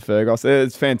you said, Fergus,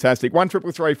 it's fantastic.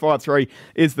 133353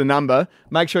 is the number.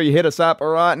 Make sure you hit us up.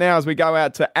 All right, now as we go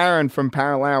out to Aaron from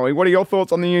Paralawi. What are your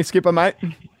thoughts on the new skipper, mate?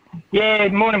 Yeah,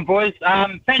 morning, boys.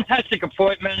 Fantastic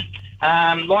appointment.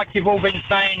 Like you've all been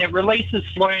saying, it releases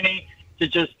Sloaney to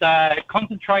just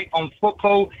concentrate on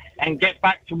football and get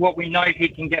back to what we know he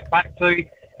can get back to,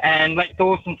 and let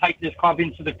Dawson take this club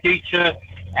into the future.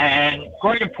 And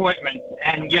great appointment.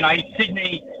 And,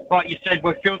 Sydney, like you said,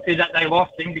 were filthy that they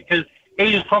lost him, because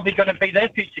he is probably going to be their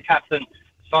future captain.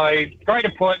 So, great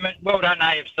appointment. Well done,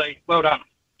 AFC. Well done.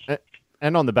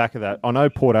 And on the back of that, I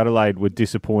know Port Adelaide were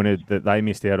disappointed that they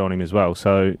missed out on him as well.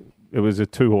 So it was a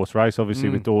two-horse race, obviously,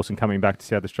 with Dawson coming back to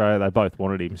South Australia. They both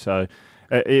wanted him. So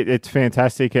it's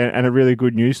fantastic and a really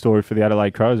good news story for the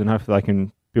Adelaide Crows, and hopefully they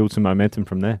can build some momentum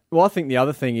from there. Well, I think the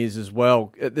other thing is as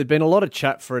well, there'd been a lot of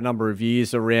chat for a number of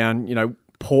years around,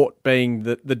 Port being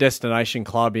the destination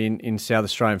club in South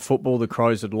Australian football. The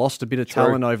Crows had lost a bit of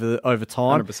talent over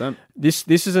time. 100%.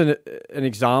 This is an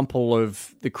example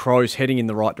of the Crows heading in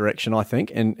the right direction, I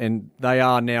think, and they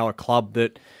are now a club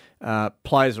that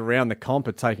players around the comp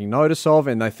are taking notice of,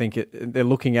 and they think they're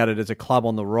looking at it as a club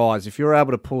on the rise. If you're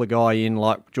able to pull a guy in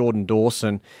like Jordan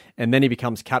Dawson, and then he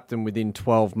becomes captain within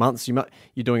 12 months, you're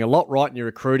doing a lot right and you're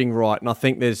recruiting right. And I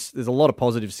think there's a lot of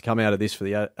positives to come out of this for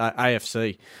the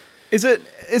AFC. Is it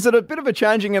a bit of a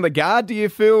changing of the guard, do you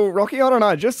feel, Rocky? I don't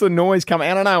know, just the noise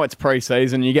coming. I don't know, it's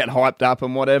pre-season, you get hyped up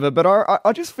and whatever, but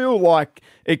I just feel like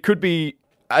it could be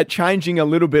changing a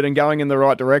little bit and going in the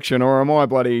right direction, or am I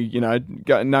bloody,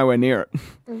 going nowhere near it?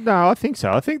 No, I think so.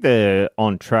 I think they're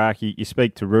on track. You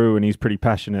speak to Roo, and he's pretty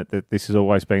passionate that this has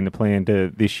always been the plan.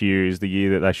 This year is the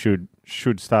year that they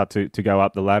should start to go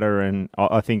up the ladder, and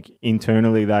I think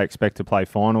internally they expect to play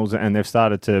finals, and they've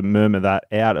started to murmur that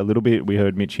out a little bit. We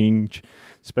heard Mitch Hinge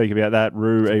speak about that.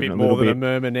 Roo, it's even a bit more than a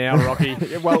murmur now, Rocky.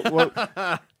 well,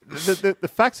 the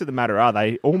facts of the matter are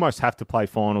they almost have to play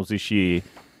finals this year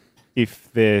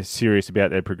if they're serious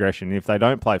about their progression. If they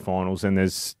don't play finals, then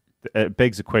it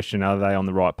begs the question, are they on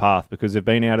the right path? Because they've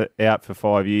been out for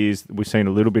 5 years. We've seen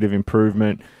a little bit of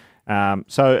improvement.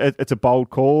 So it's a bold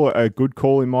call, a good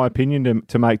call in my opinion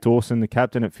to make Dawson the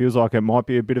captain. It feels like it might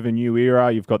be a bit of a new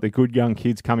era. You've got the good young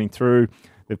kids coming through.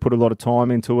 They've put a lot of time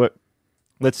into it.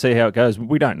 let's see how it goes.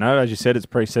 We don't know. As you said, it's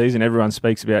pre-season. Everyone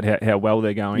speaks about how well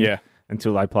they're going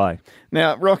until they play.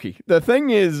 Now, Rocky, the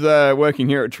thing is, working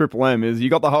here at Triple M is you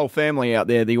got the whole family out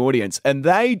there, the audience, and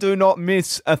they do not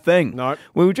miss a thing. No.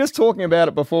 We were just talking about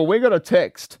it before. We got a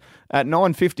text at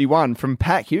 9:51 from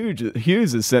Pat Hughes.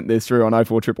 Hughes has sent this through on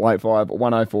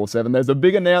 0488851047. There's a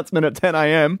big announcement at 10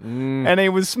 a.m. And he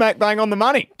was smack bang on the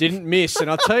money. Didn't miss. And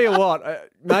I'll tell you what,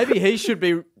 maybe he should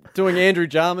be doing Andrew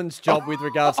Jarman's job with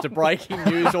regards to breaking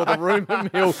news or the rumour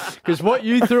mill, because what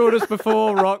you threw at us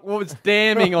before, Rock, was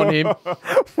damning on him.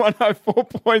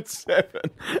 104.7.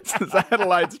 It's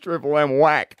Adelaide's Triple M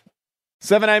whack.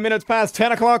 8 minutes past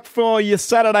 10 o'clock for your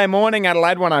Saturday morning.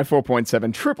 Adelaide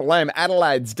 104.7. Triple M,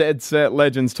 Adelaide's dead set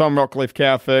legends, Tom Rockcliffe,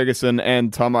 Cow Ferguson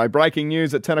and Tomo. Breaking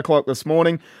news at 10 o'clock this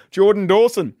morning. Jordan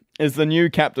Dawson is the new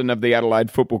captain of the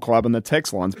Adelaide Football Club, and the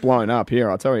text line's blown up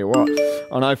here, I'll tell you what.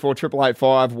 On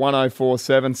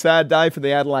 0488851047. Sad day for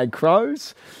the Adelaide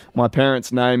Crows. My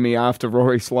parents named me after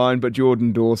Rory Sloane, but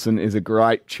Jordan Dawson is a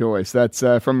great choice. That's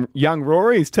from young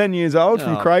Rory. He's 10 years old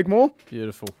from Craigmore.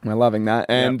 Beautiful. We're loving that.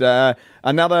 And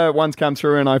another one's come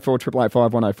through in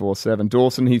 0488851047.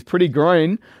 Dawson, he's pretty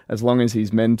green as long as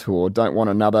he's mentored. Don't want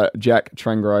another Jack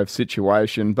Trengrove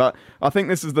situation. But I think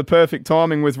this is the perfect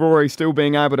timing with Rory still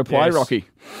being able to play, Rocky.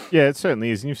 Yeah, it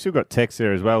certainly is. And you've still got Tex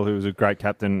there as well, who was a great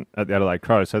captain at the Adelaide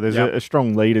Crows. So there's a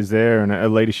strong leaders there and a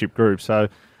leadership group. So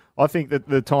I think that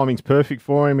the timing's perfect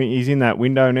for him. He's in that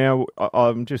window now.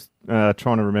 I'm just trying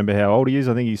to remember how old he is.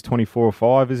 I think he's 24 or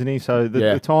 5, isn't he? So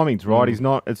the timing's right. He's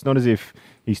not. It's not as if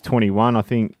he's 21. I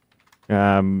think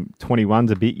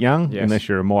 21's a bit young, unless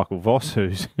you're a Michael Voss,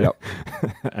 who's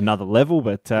another level.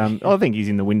 But I think he's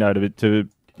in the window to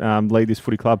lead this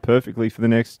footy club perfectly for the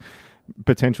next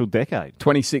potential decade.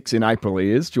 26 in April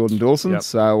he is, Jordan Dawson. Yep.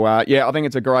 So, I think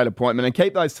it's a great appointment. And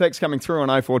keep those texts coming through on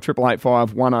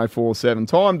 0488851047.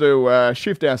 Time to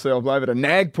shift ourselves over to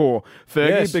Nagpur,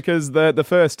 Fergie, because the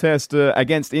first test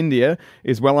against India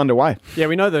is well underway. Yeah,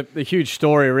 we know the huge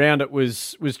story around it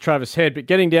was Travis Head, but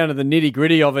getting down to the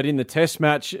nitty-gritty of it in the test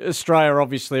match, Australia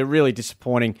obviously a really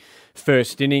disappointing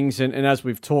first innings, and as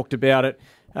we've talked about it,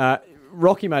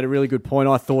 Rocky made a really good point,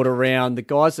 I thought, around the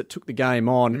guys that took the game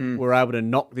on were able to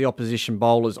knock the opposition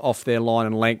bowlers off their line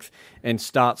and length and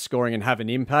start scoring and have an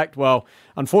impact. Well,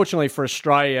 unfortunately for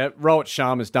Australia, Rohit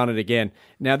Sharma's done it again.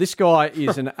 Now, this guy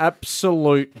is an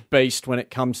absolute beast when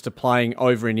it comes to playing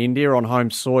over in India on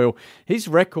home soil. His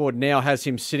record now has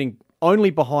him sitting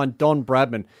only behind Don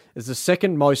Bradman as the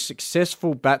second most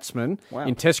successful batsman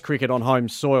in Test cricket on home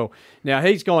soil. Now,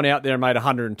 he's gone out there and made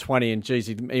 120, and geez,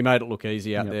 he made it look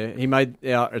easy out there. He made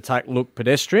our attack look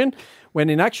pedestrian,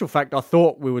 when in actual fact, I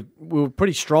thought we were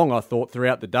pretty strong, I thought,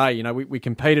 throughout the day. You know, we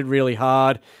competed really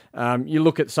hard. You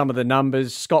look at some of the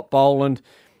numbers, Scott Boland,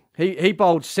 He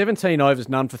bowled 17 overs,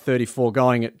 none for 34,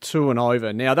 going at 2 and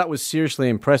over. Now, that was seriously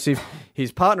impressive.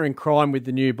 His partner in crime with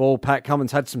the new ball, Pat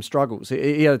Cummins, had some struggles.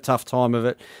 He had a tough time of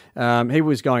it. He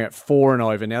was going at 4 and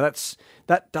over. Now,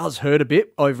 that does hurt a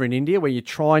bit over in India, where you're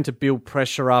trying to build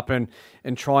pressure up and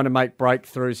trying to make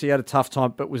breakthroughs. He had a tough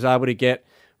time, but was able to get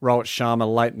Rohit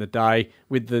Sharma late in the day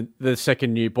with the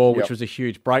second new ball, which was a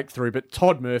huge breakthrough. But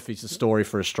Todd Murphy's the story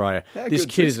for Australia. This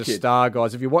kid is a star,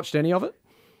 guys. Have you watched any of it?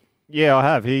 Yeah, I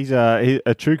have. He's a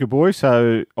Chuka boy,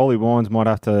 so Ollie Wines might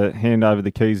have to hand over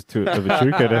the keys of a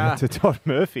Chuka to Todd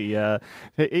Murphy.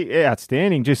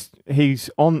 Outstanding.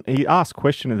 He asked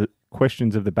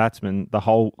questions of the batsman the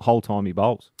whole time he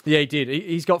bowls. Yeah, he did.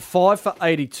 He's got 5 for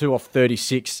 82 off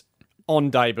 36 on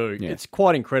debut. Yeah. It's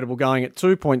quite incredible, going at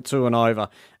 2.2 and over.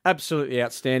 Absolutely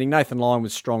outstanding. Nathan Lyon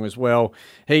was strong as well.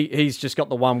 He's just got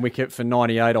the 1 wicket for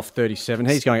 98 off 37.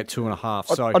 He's going at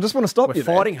 2.5. So I just want to stop you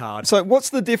there. We're fighting hard. So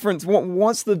what's the difference?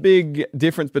 What's the big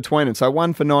difference between them? So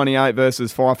 1 for 98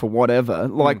 versus 5 for whatever.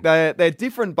 Like they're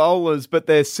different bowlers, but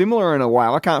they're similar in a way.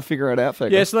 I can't figure it out.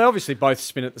 Yeah, so they obviously both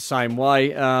spin it the same way.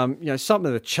 Something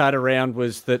of the chat around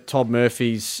was that Todd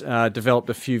Murphy's developed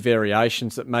a few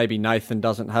variations that maybe Nathan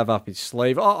doesn't have up his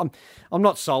sleeve. I'm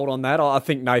not sold on that. I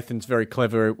think Nathan's very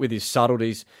clever with his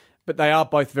subtleties, but they are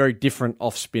both very different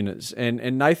off spinners.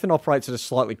 And Nathan operates at a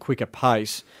slightly quicker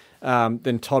pace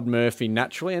than Todd Murphy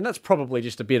naturally, and that's probably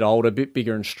just a bit older, a bit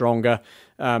bigger and stronger,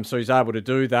 so he's able to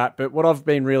do that. But what I've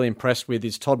been really impressed with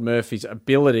is Todd Murphy's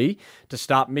ability to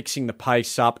start mixing the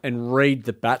pace up and read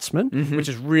the batsman, which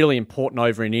is really important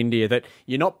over in India, that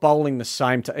you're not bowling the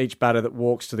same to each batter that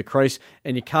walks to the crease,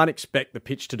 and you can't expect the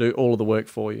pitch to do all of the work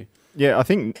for you. Yeah, I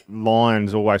think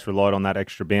Lyons always relied on that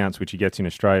extra bounce, which he gets in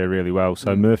Australia really well.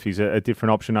 So Murphy's a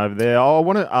different option over there. I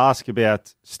want to ask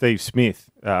about Steve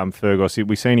Smith, Fergus.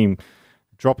 We've seen him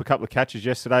drop a couple of catches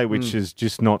yesterday, which is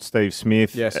just not Steve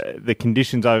Smith. Yes. The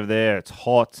conditions over there, it's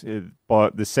hot.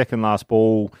 By the second last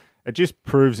ball, it just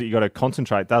proves that you got to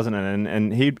concentrate, doesn't it?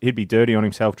 And he'd be dirty on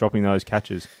himself dropping those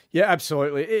catches. Yeah,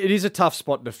 absolutely. It is a tough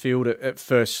spot to field at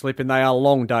first slip, and they are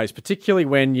long days, particularly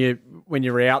when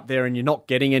you're out there and you're not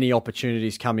getting any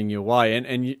opportunities coming your way.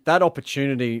 And that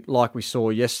opportunity, like we saw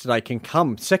yesterday, can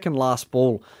come second last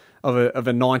ball of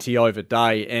a 90 over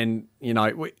day, and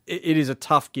it is a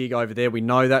tough gig over there. We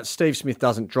know that Steve Smith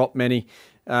doesn't drop many.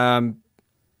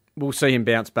 We'll see him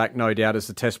bounce back, no doubt, as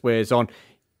the test wears on.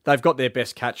 They've got their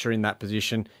best catcher in that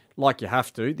position, like you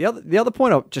have to. The other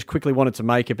point I just quickly wanted to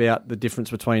make about the difference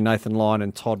between Nathan Lyon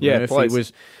and Todd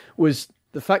Murphy was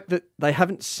the fact that they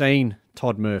haven't seen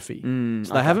Todd Murphy.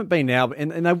 So they haven't been now,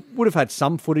 and they would have had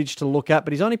some footage to look at,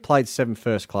 but he's only played 7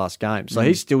 first-class games, so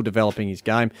he's still developing his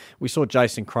game. We saw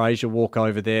Jason Frazier walk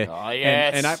over there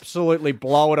and absolutely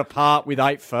blow it apart with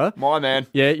 8 for. My man.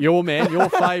 Yeah, your man, your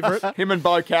favourite. Him and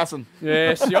Bo Casson.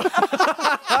 Yes.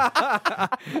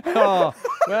 Oh,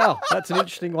 well, that's an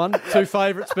interesting one. 2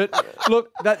 favourites, but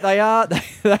look, they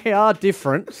are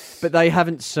different, but they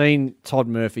haven't seen Todd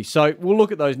Murphy. So we'll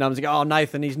look at those numbers and go, oh,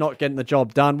 Nathan, he's not getting the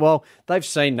job done. Well, they've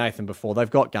seen Nathan before. They've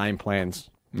got game plans.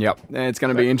 Yep, it's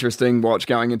going to be interesting watch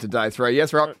going into day 3.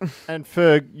 Yes, Rock? And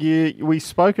Ferg, we've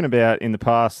spoken about in the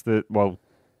past that,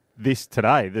 this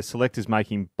today, the selectors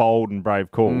making bold and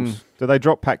brave calls. Do they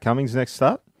drop Pat Cummins next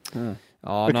start?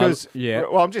 Oh, because no. Yeah.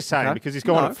 Well, I'm just saying because he's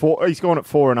gone at 4. He's gone at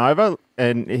 4 and over,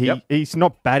 and he's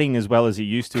not batting as well as he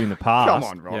used to in the past. Come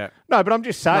on, Rob. Yeah. No, but I'm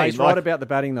just saying. No, he's right about the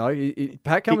batting though.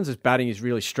 Pat Cummins' batting is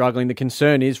really struggling. The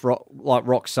concern is, like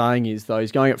Rock's saying, is though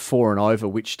he's going at 4 and over,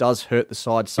 which does hurt the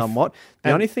side somewhat.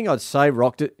 The only thing I'd say,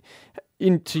 Rock,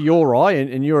 into your eye,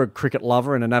 and you're a cricket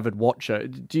lover and an avid watcher,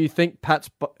 do you think Pat's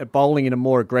bowling in a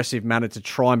more aggressive manner to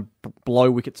try and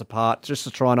blow wickets apart, just to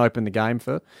try and open the game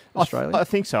for Australia? I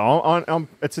think so.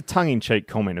 It's a tongue-in-cheek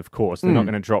comment, of course. They're not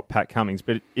going to drop Pat Cummins,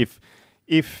 but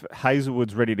if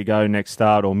Hazelwood's ready to go next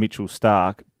start or Mitchell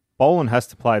Stark, Boland has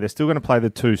to play. They're still going to play the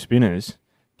 2 spinners.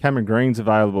 Cameron Green's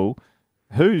available.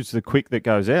 Who's the quick that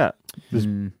goes out?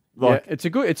 It's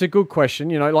a good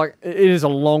question. It is a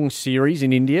long series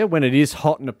in India when it is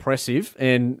hot and oppressive,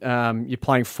 and you're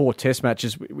playing 4 test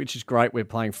matches, which is great. We're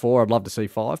playing 4. I'd love to see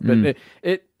 5, but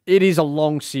it is a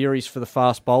long series for the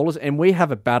fast bowlers, and we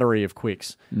have a battery of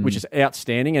quicks, which is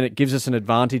outstanding, and it gives us an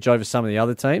advantage over some of the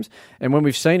other teams. And when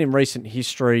we've seen in recent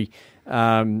history,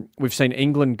 we've seen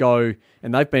England go,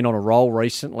 and they've been on a roll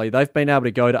recently. They've been able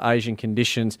to go to Asian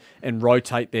conditions and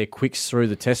rotate their quicks through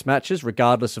the test matches,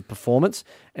 regardless of performance.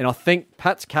 And I think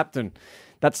Pat's captain,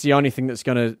 that's the only thing that's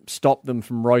going to stop them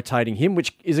from rotating him,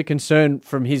 which is a concern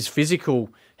from his physical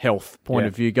health point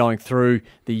of view going through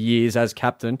the years as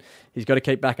captain. He's got to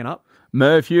keep backing up.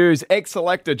 Merv Hughes,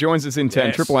 ex-selector, joins us in 10.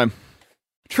 Yes. Triple M.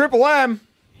 Triple M.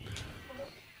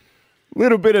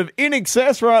 Little bit of in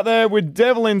excess right there with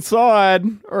Devil Inside,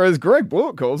 or as Greg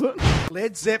Blewett calls it.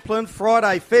 Led Zeppelin,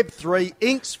 Friday, Feb 3.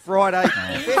 Inks, Friday,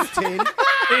 Feb 10.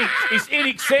 Inks, it's in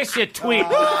excess, you twit.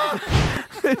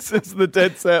 This is the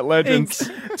Dead Set Legends.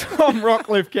 Tom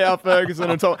Rockcliffe, Cal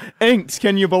Ferguson, and Tom Inks.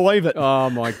 Can you believe it?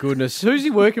 Oh my goodness, who's he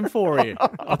working for here?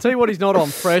 I'll tell you what, he's not on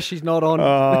Fresh. He's not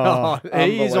on.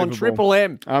 He is on Triple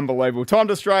M. Unbelievable. Time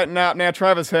to straighten out now.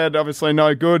 Travis Head, obviously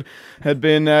no good, had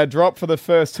been dropped for the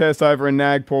first test over in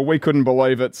Nagpur. We couldn't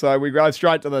believe it, so we go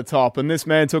straight to the top. And this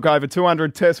man took over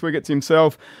 200 test wickets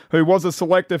himself, who was a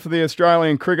selector for the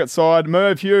Australian cricket side.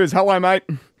 Merv Hughes, hello, mate.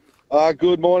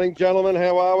 Good morning, gentlemen.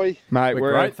 How are we? Mate,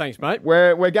 we're great, thanks, mate.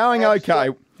 We're going okay.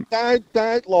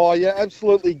 Don't lie. You're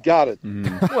absolutely gutted.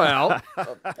 Well,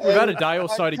 we've had a day or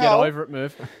so to get over it,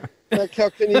 Merv. Now, Cal,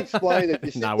 can you explain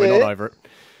it? No, we're not over it.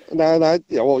 No.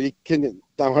 Yeah, well, you can.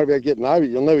 Don't worry about getting over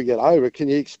it. You'll never get over it. Can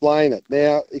you explain it?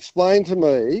 Now, explain to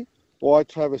me why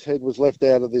Travis Head was left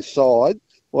out of this side.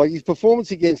 Like, his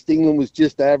performance against England was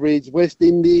just average. West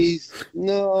Indies,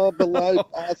 no, below.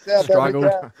 South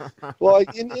Africa.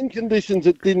 Like, in conditions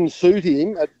that didn't suit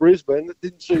him at Brisbane, that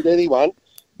didn't suit anyone,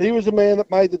 he was a man that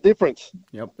made the difference.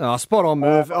 Yep. Spot on,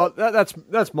 Merv.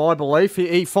 That's my belief.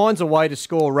 He finds a way to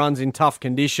score runs in tough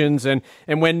conditions and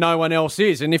when no one else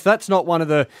is. And if that's not one of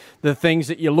the things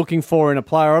that you're looking for in a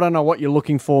player, I don't know what you're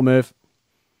looking for, Merv.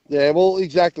 Yeah, well,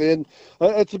 exactly, and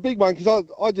it's a big one because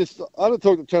I had a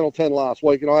talk to Channel 10 last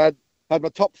week, and I had my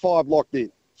top 5 locked in.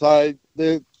 So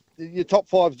your top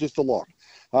 5 is just a lock.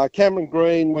 Cameron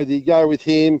Green, whether you go with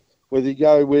him, whether you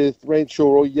go with Renshaw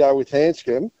or you go with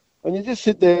Hanscom, and you just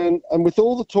sit there and with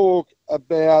all the talk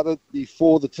about it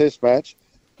before the Test match,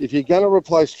 if you're going to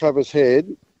replace Travis Head,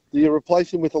 do you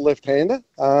replace him with a left-hander?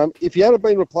 If he had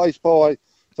been replaced by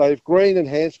So if Green and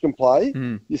Hans can play,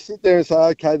 you sit there and say,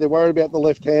 okay, they're worried about the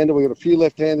left-hander. We've got a few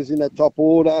left-handers in that top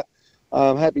order.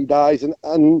 Happy days.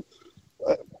 And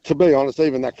to be honest,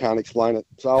 even that can't explain it.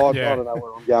 So I don't know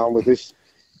where I'm going with this.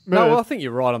 No, well, I think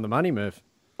you're right on the money, Merv.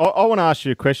 I want to ask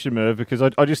you a question, Merv, because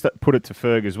I just put it to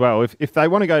Ferg as well. If they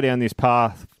want to go down this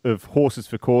path of horses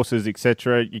for courses,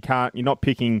 etc., you're not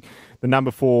picking the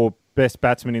number 4 best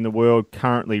batsman in the world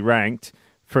currently ranked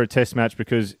for a test match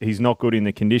because he's not good in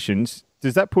the conditions.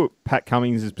 Does that put Pat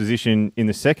Cummins' position in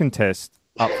the second test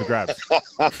up for grabs?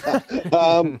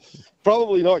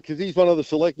 Probably not, because he's one of the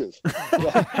selectors. If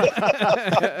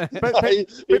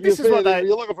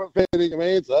you're looking for a fair dinkum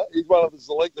answer, he's one of the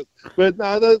selectors. But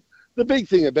no, the big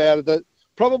thing about it, that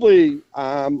probably,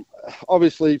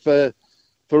 obviously for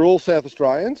all South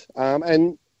Australians,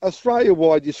 and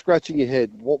Australia-wide, you're scratching your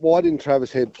head. Why didn't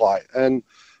Travis Head play? And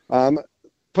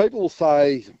people will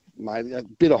say, mate, a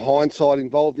bit of hindsight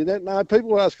involved in that. No,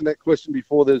 people were asking that question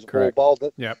before there's a ball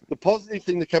bowled. Yep. The positive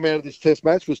thing to come out of this test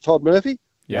match was Todd Murphy.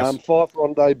 Yes. 5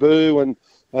 on debut and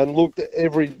looked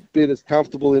every bit as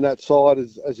comfortable in that side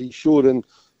as he should. And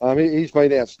he's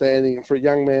been outstanding. And for a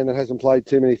young man that hasn't played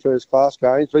too many first-class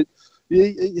games. But,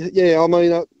 yeah, I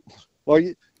mean,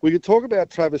 like we could talk about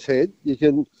Travis Head. You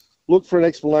can look for an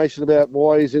explanation about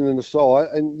why he's in the side,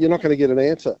 and you're not going to get an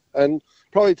answer. And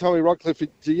probably Tommy Rockcliffe,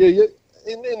 to you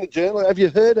in the journal, have you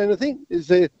heard anything? Is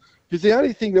there? Because the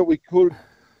only thing that we could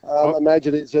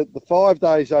imagine is that the 5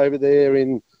 days over there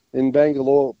in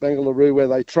Bangalore, where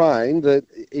they trained, that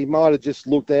he might have just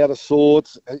looked out of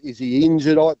sorts. Is he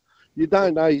injured? You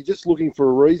don't know. You're just looking for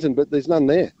a reason, but there's none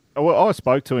there. Well, I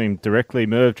spoke to him directly,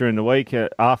 Merv, during the week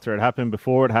after it happened,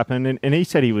 before it happened, and he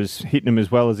said he was hitting them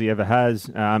as well as he ever has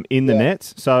in the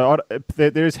nets. So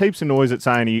there's heaps of noise that's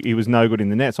saying he was no good in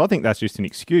the nets. I think that's just an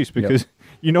excuse because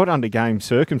you're not under game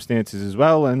circumstances as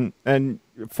well, and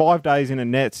 5 days in a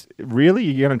nets, really?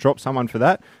 You're going to drop someone for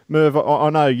that? Merv, I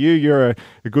know you're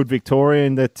a good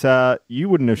Victorian, that you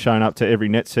wouldn't have shown up to every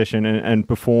net session and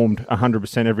performed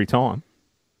 100% every time.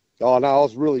 Oh, no, I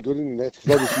was really good in the nets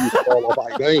because I just used to bowl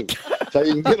off 18. So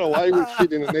you can get away with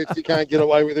shit in the nets you can't get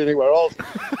away with anywhere else.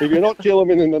 If you're not killing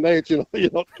them in the nets, you're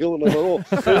not killing them at all.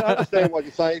 But I understand what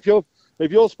you're saying.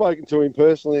 If you're spoken to him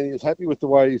personally and he's happy with the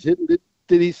way he's hitting, did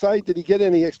he get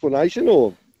any explanation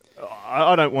or?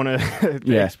 I don't want to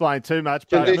explain too much.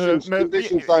 Conditions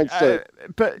don't suit.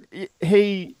 But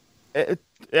he,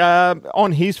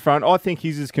 on his front, I think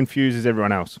he's as confused as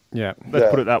everyone else. Yeah.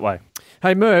 Let's put it that way.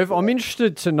 Hey, Merv, I'm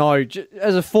interested to know,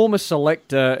 as a former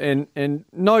selector, and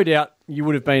no doubt you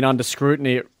would have been under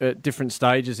scrutiny at different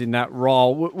stages in that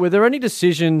role, were there any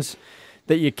decisions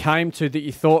that you came to that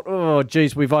you thought, oh,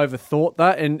 geez, we've overthought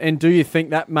that? And do you think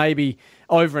that maybe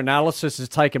over-analysis has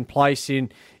taken place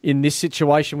in this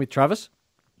situation with Travis?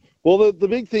 Well, the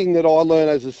big thing that I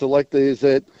learned as a selector is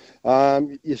that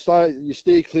you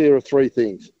steer clear of 3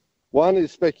 things. One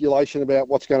is speculation about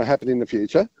what's going to happen in the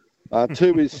future.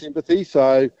 2 is sympathy.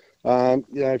 So,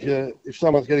 if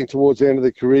someone's getting towards the end of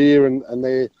their career and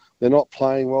they're not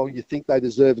playing well, you think they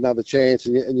deserve another chance,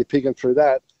 and you pick them through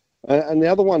that. And the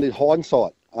other one is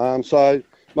hindsight. So,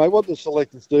 mate, what the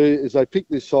selectors do is they pick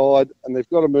this side and they've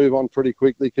got to move on pretty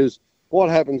quickly, because what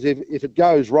happens if it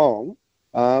goes wrong?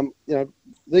 They'll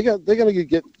be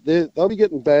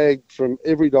getting bagged from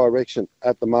every direction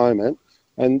at the moment.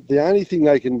 And the only thing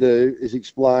they can do is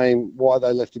explain why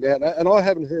they left him out. And I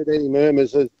haven't heard any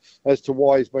murmurs as to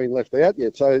why he's been left out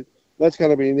yet. So that's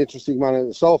going to be an interesting one in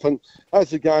itself. And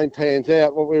as the game pans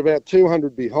out, we're about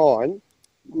 200 behind.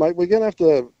 Mate, we're going to have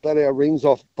to bat our rings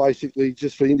off, basically,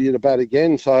 just for India to bat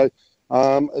again. So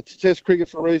it's Test cricket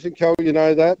for a reason, Kel, you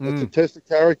know that. It's a test of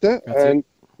character.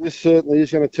 This certainly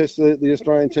is going to test the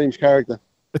Australian team's character.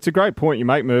 It's a great point you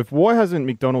make, Merv. Why hasn't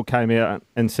McDonald came out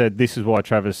and said this is why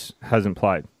Travis hasn't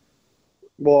played?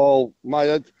 Well,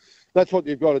 mate, that's what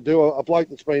you've got to do. A bloke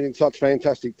that's been in such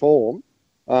fantastic form,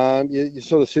 you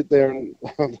sort of sit there and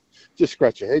just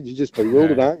scratch your head. You just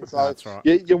bewildered, aren't you? So that's right.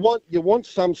 You want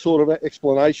some sort of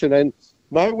explanation, and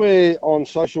nowhere on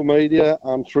social media,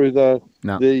 through the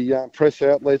press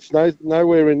outlets,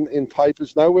 nowhere in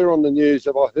papers, nowhere on the news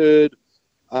have I heard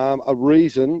a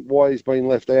reason why he's been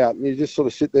left out. And you just sort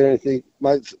of sit there and think,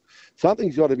 mate,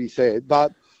 something's got to be said.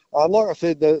 But like I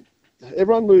said,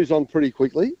 everyone moves on pretty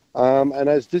quickly. And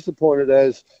as disappointed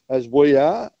as we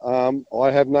are,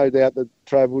 I have no doubt that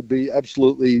Trav would be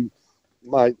absolutely,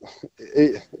 mate,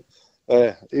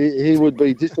 he would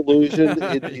be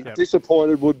disillusioned.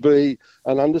 Disappointed would be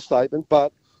an understatement.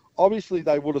 But obviously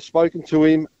they would have spoken to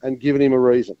him and given him a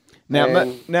reason.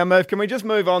 Now, Merv, can we just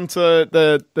move on to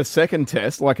the second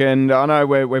test? And I know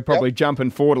we're probably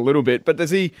jumping forward a little bit, but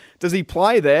does he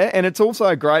play there? And it's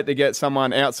also great to get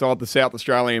someone outside the South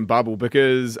Australian bubble,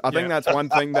 because I think that's one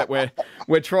thing that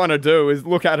we're trying to do is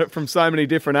look at it from so many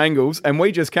different angles, and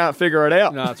we just can't figure it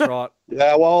out. No, that's right.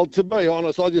 Yeah, well, to be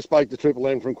honest, I just spoke to Triple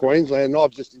M from Queensland, and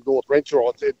I've just endorsed Renshaw.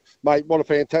 I said, mate, what a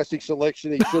fantastic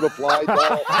selection. He should have played.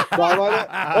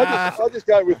 I just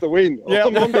go with the win. Yeah.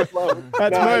 That's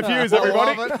Merv Hughes,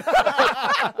 everybody.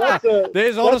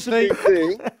 There's honesty. That's the big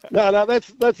thing. No,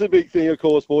 that's the big thing, of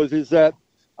course, boys, is that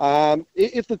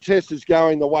if the test is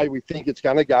going the way we think it's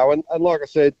going to go, and like I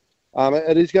said,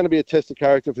 it is going to be a test of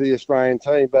character for the Australian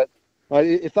team, but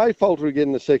if they falter again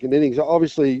in the second innings,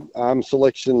 obviously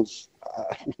selections,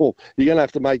 well, you're going to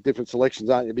have to make different selections,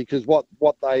 aren't you? Because what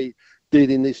they did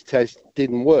in this test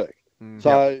didn't work.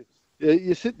 So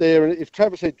you sit there, and if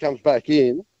Travis Head comes back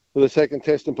in for the second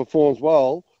test and performs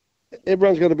well,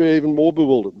 everyone's going to be even more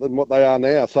bewildered than what they are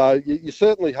now. So you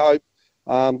certainly hope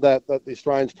that the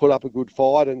Australians put up a good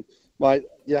fight, and, mate,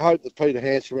 you hope that Peter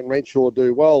Handscomb and Renshaw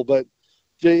do well. But,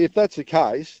 gee, if that's the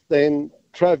case, then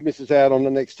Trav misses out on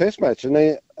the next test match. And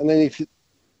then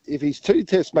if he's 2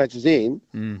 test matches in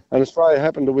and Australia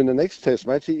happen to win the next test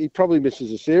match, he probably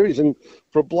misses a series. And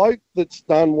for a bloke that's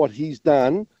done what he's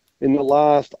done in the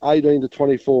last 18 to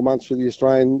 24 months for the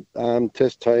Australian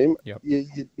test team,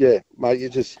 mate, you're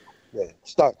just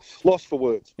stuck. Lost for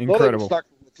words. Incredible. Not even stuck,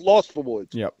 it's lost for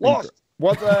words. Yep. Lost.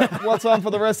 What's on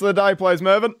for the rest of the day, please,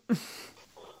 Mervyn?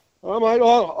 Oh, mate,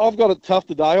 I've got it tough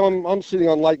today. I'm sitting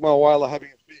on Lake Mulwala having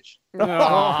a fish.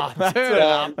 Oh,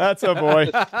 that's a boy.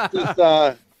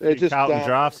 Just Carlton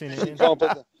drafts in fishing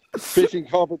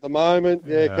comp at the moment.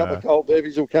 Yeah, a couple of cold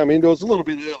bevies will come indoors. A little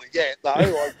bit early yet,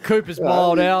 though. Cooper's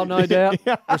mild owl, no doubt.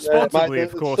 Responsibly, mate,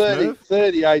 of course,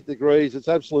 38 degrees. It's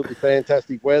absolutely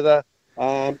fantastic weather.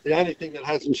 The only thing that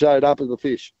hasn't showed up is the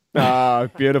fish. Oh,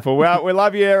 beautiful. Well, we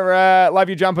love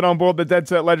you jumping on board the Dead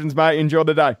Set Legends, mate. Enjoy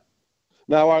the day.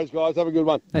 No worries, guys. Have a good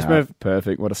one. Thanks, Merv.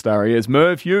 Perfect. What a star he is.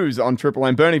 Merv Hughes on Triple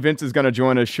M. Bernie Vince is going to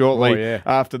join us shortly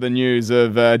after the news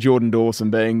of Jordan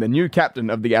Dawson being the new captain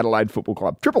of the Adelaide Football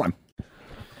Club. Triple M.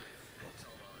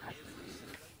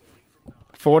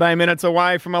 14 minutes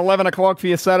away from 11 o'clock for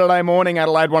your Saturday morning.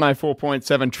 Adelaide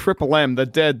 104.7 Triple M, the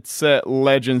Dead Set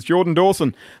Legends. Jordan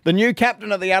Dawson, the new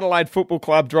captain of the Adelaide Football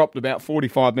Club, dropped about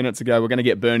 45 minutes ago. We're going to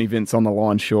get Bernie Vince on the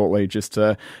line shortly just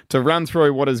to run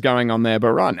through what is going on there.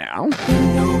 But right now,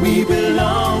 we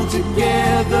belong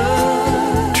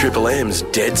together. Triple M's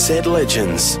Dead Set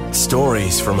Legends.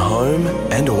 Stories from home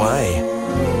and away.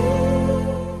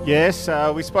 Yes,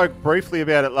 we spoke briefly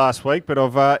about it last week, but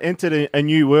I've entered a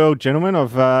new world, gentlemen.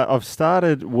 I've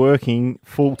started working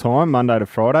full-time Monday to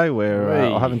Friday, where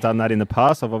I haven't done that in the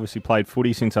past. I've obviously played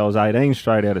footy since I was 18,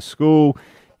 straight out of school,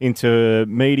 into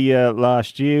media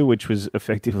last year, which was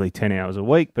effectively 10 hours a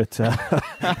week, but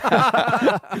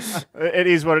it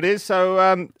is what it is.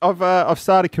 So I've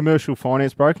started commercial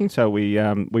finance broking, so we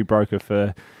broker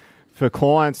for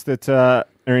clients that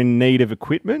are in need of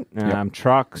equipment,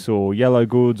 trucks or yellow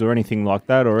goods or anything like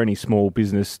that, or any small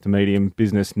business to medium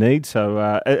business needs.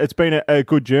 So it's been a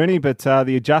good journey, but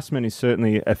the adjustment is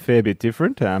certainly a fair bit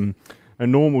different. A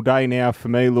normal day now for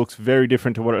me looks very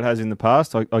different to what it has in the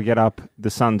past. I get up,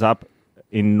 the sun's up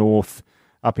in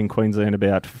Queensland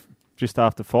about just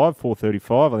after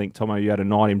 4:35. I think, Tomo, you had a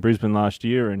night in Brisbane last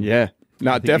year. And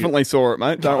no, definitely saw it,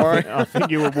 mate. Don't worry. I think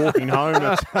you were walking home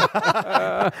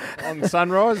on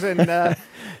sunrise. And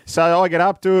so I get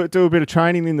up, do a bit of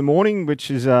training in the morning,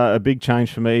 which is a big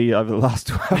change for me over the last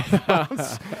 12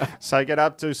 months. So I get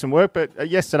up, do some work. But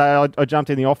yesterday I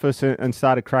jumped in the office and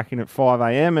started cracking at 5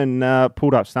 a.m. and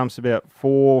pulled up stumps about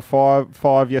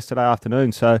 5 yesterday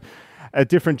afternoon. So a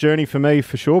different journey for me,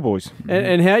 for sure, boys.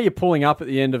 And how are you pulling up at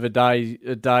the end of a day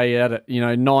at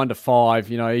 9 to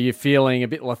 5? Are you feeling a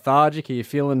bit lethargic? Are you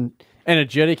feeling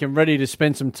energetic and ready to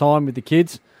spend some time with the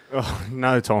kids? Oh,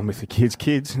 no time with the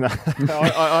kids. No.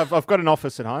 I've got an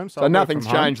office at home, so nothing's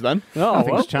changed then.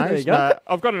 Nothing's changed.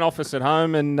 I've got an office at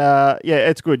home, and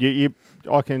it's good.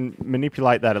 I can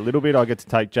manipulate that a little bit. I get to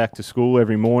take Jack to school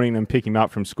every morning and pick him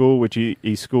up from school, which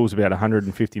his school's about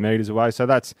 150 metres away. So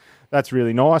that's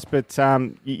really nice. But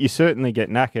you certainly get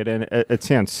knackered, and it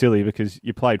sounds silly because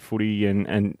you played footy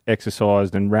and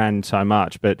exercised and ran so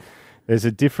much, but there's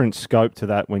a different scope to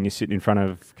that when you're sitting in front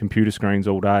of computer screens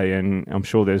all day, and I'm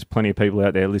sure there's plenty of people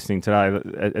out there listening today.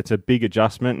 It's a big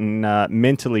adjustment and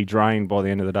mentally drained by the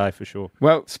end of the day for sure.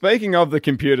 Well, speaking of the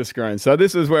computer screen, so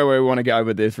this is where we want to go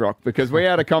with this, Rock, because we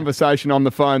had a conversation on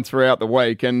the phone throughout the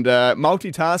week, and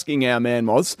multitasking our man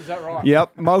was. Is that right?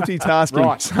 Yep, multitasking.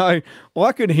 Right. So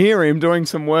I could hear him doing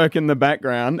some work in the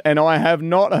background, and I have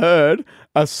not heard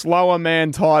a slower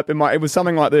man type in my... It was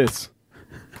something like this.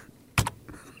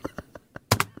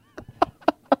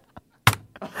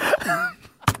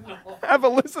 Have a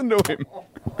listen to him. Is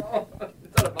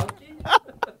that a monkey?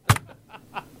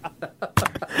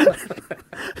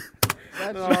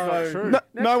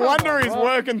 No wonder he's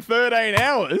working 13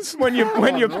 hours. When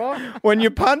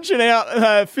you're punching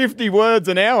out 50 words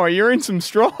an hour, you're in some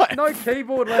strife. No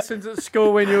keyboard lessons at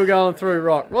school when you were going through,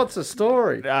 Rock. What's the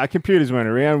story? Computers weren't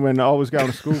around when I was going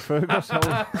to school, Fergus.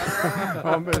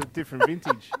 I'm a different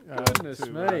vintage. Goodness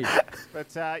me.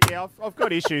 But yeah, I've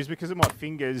got issues because of my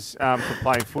fingers for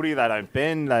playing footy. They don't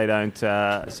bend. They don't.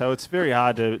 So it's very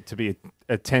hard to be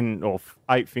a 10 or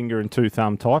 8 finger and 2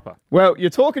 thumb typer. Well, you're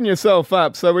talking yourself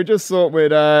up, so we just thought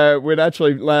we'd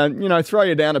actually throw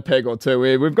you down a peg or two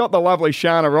here. We've got the lovely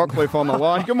Shana Rockcliffe on the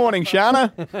line. Good morning,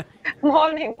 Shana.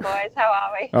 Morning, boys. How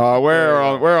are we? Oh,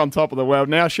 we're on top of the world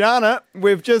now, Shana.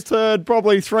 We've just heard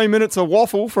probably 3 minutes of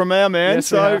waffle from our man. Yes,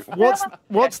 so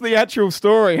what's the actual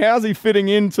story? How's he fitting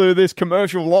into this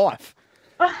commercial life?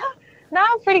 No,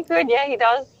 pretty good. Yeah, he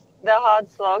does the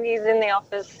hard slog. He's in the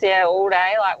office, all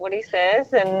day, like what he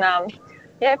says, and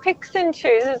picks and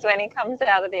chooses when he comes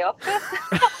out of the office.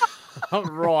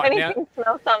 Right when he now. can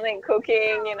smell something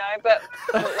cooking, but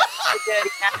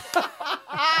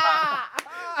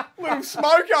Little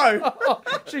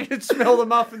smoko. She could smell the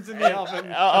muffins in the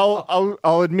oven.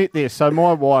 I'll admit this. So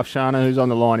my wife Shana, who's on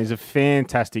the line, is a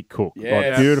fantastic cook,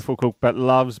 Yes. beautiful cook, but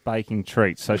loves baking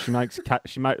treats. So she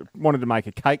wanted to make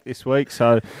a cake this week.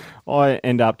 So I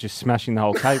end up just smashing the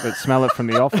whole cake, but smell it from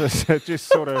the office. It just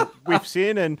sort of whiffs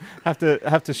in, and have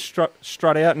to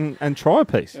strut out and try a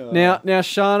piece. Now,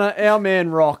 Shana, our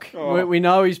man Rock, we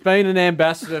know he's been an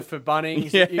ambassador for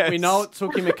Bunnings. Yes. We know it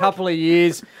took him a couple of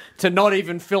years to not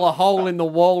even fill a hole in the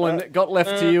wall, and it got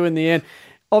left to you in the end.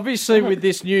 Obviously, with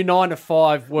this new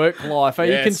 9-to-5 work life, are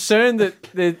you concerned that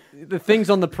the things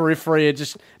on the periphery are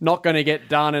just not going to get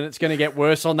done, and it's going to get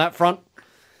worse on that front?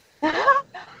 Yeah,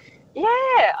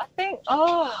 I think.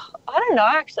 I don't know.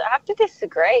 Actually, I have to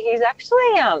disagree. He's actually,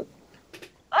 I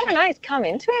don't know. He's come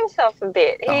into himself a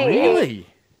bit. Really?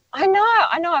 I know.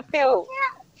 I feel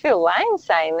lame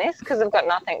saying this because I've got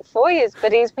nothing for you,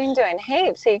 but he's been doing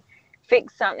heaps. He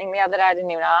fixed something the other day I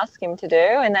didn't even ask him to do,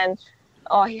 and then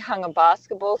he hung a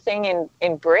basketball thing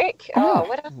in brick.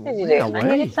 What else did you do? Wow.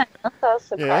 I did something else I was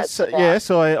surprised.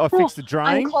 So I fixed the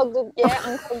drain. Unclogged the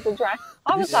drain.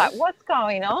 I was like, what's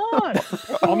going on?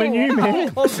 I'm a new man.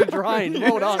 Unclogged the drain.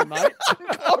 Well done, mate.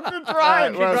 Unclogged the drain. I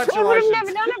would have Congratulations.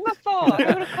 never done it before. I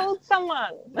would have called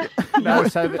someone.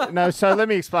 So let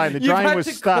me explain. The You've drain had was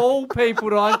to stuck. call people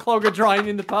to unclog a drain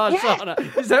in the past,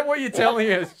 Shana. Is that what you're telling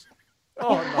us?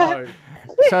 Oh, no.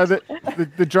 So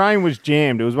the drain was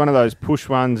jammed. It was one of those push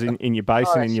ones in your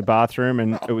basin in your bathroom,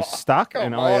 and it was stuck.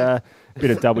 And I bit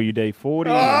of WD-40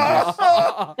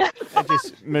 and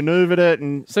just manoeuvred it.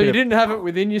 And So you didn't have it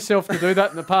within yourself to do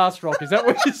that in the past, Rock? Is that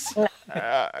what you're saying?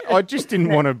 I just didn't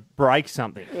want to break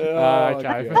something.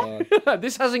 Okay.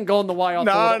 This hasn't gone the way I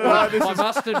thought it would. this I is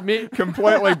must admit.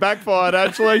 completely backfired,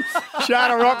 actually.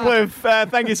 Shana Rockcliffe,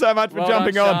 thank you so much for Well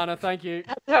jumping done, on. Shana, thank you.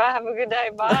 So have a good day.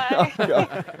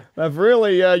 Bye. They've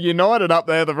really united up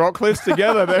there, the Rockcliffes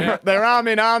together. They're arm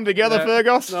in arm together,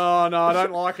 Fergus. No, I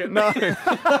don't like it. No,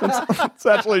 it's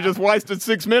actually just wasted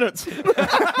 6 minutes.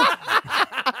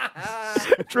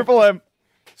 Triple M.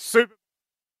 Super.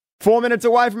 4 minutes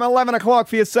away from 11 o'clock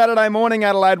for your Saturday morning,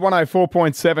 Adelaide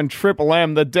 104.7 Triple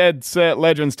M. The dead set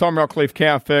legends, Tom Rockcliffe,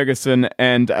 Cow Ferguson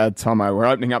and Tomo. We're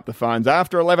opening up the phones.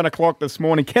 After 11 o'clock this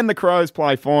morning, can the Crows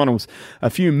play finals? A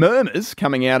few murmurs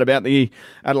coming out about the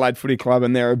Adelaide Footy Club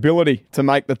and their ability to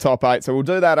make the top 8. So we'll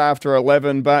do that after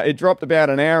 11, but it dropped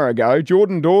about an hour ago.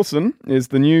 Jordan Dawson is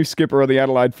the new skipper of the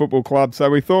Adelaide Football Club,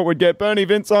 so we thought we'd get Bernie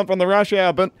Vince on from the rush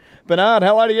hour. But Bernard,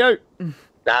 hello to you.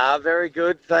 Very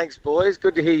good. Thanks, boys.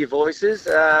 Good to hear your voices.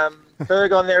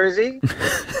 Ferg on there, is he?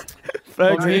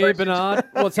 I'm here, Bernard.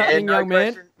 What's happening, young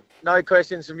man? No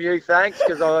questions from you, thanks,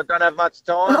 because I don't have much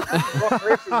time.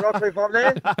 Rockcliffe on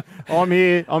there? I'm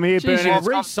here, Jeez, Bernie. you're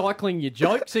recycling your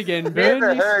jokes again, Bern.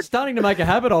 Never You're heard. starting to make a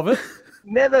habit of it.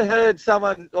 Never heard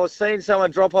someone or seen someone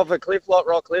drop off a cliff like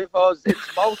Rockcliffe.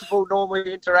 It's multiple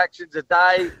normally interactions a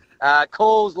day.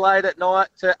 calls late at night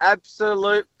to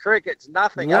absolute crickets.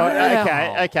 Nothing.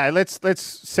 Wow. Okay. Let's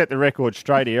set the record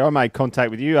straight here. I made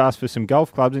contact with you, asked for some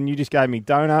golf clubs, and you just gave me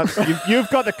donuts. You've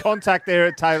got the contact there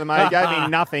at TaylorMade. You gave me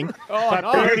nothing.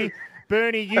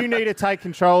 Bernie, you need to take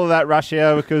control of that rush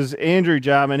hour because Andrew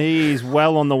Jarman, he is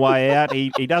well on the way out. He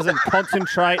doesn't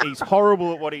concentrate. He's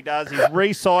horrible at what he does. He's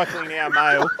recycling our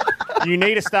mail. You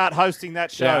need to start hosting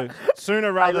that show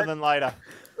sooner rather than later.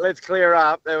 Let's clear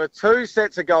up. There were 2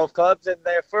 sets of golf clubs, and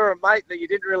they're for a mate that you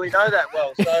didn't really know that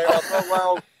well. So I thought,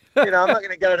 well, I'm not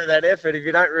going to go to that effort if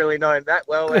you don't really know him that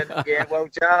well. And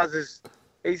Jars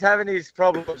he's having his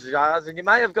problems, Jars, and you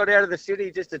may have got out of the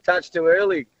city just a touch too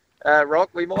early. Rock,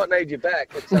 we might need you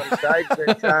back at some stage.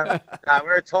 But,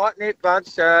 we're a tight-knit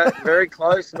bunch, very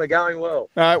close, and we're going well.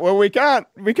 All right, well, we can't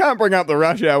bring up the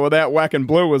rush hour without whacking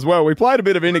Blue as well. We played a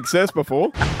bit of In Excess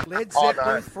before. Led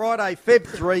Zeppelin, Friday, Feb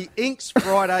 3. Inks,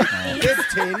 Friday, Feb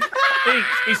 10. Inks,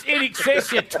 it's In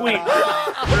Excess, you twit.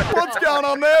 What's going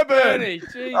on there, Bernie?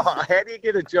 How do you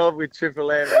get a job with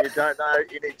Triple M and you don't know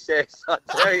In Excess? I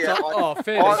tell you,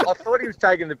 I thought he was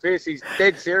taking the piss. He's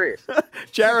dead serious.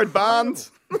 Jared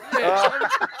Barnes.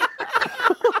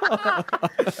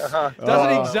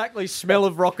 Doesn't exactly smell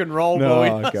of rock and roll, boy.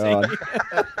 Oh, God.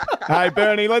 Hey,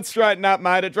 Bernie, let's straighten up,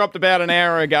 mate. It dropped about an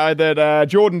hour ago that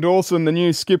Jordan Dawson, the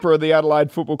new skipper of the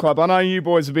Adelaide Football Club, I know you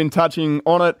boys have been touching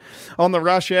on it on the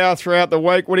rush hour throughout the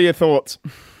week. What are your thoughts?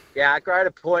 Yeah, great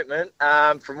appointment.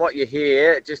 From what you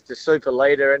hear, just a super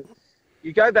leader. And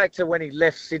you go back to when he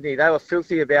left Sydney, they were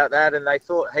filthy about that, and they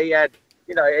thought he had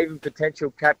even potential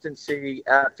captaincy,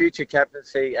 future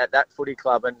captaincy at that footy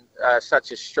club and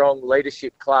such a strong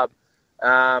leadership club.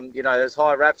 There's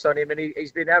high raps on him and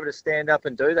he's been able to stand up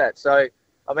and do that. So,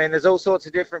 I mean, there's all sorts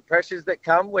of different pressures that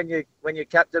come when you're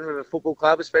captain of a football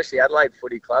club, especially Adelaide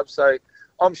Footy Club. So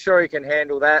I'm sure he can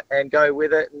handle that and go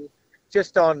with it. And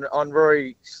just on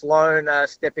Rory Sloane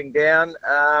stepping down,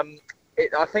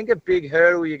 I think a big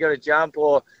hurdle you got to jump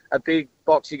or a big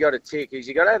box you got to tick is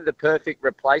you got to have the perfect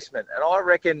replacement. And I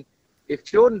reckon if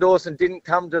Jordan Dawson didn't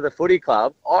come to the footy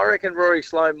club, I reckon Rory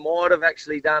Sloane might have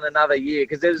actually done another year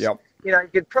because there's, you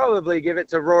could probably give it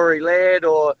to Rory Laird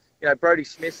or, Brodie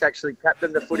Smith's actually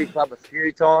captained the footy club a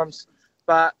few times.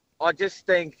 But I just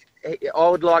think I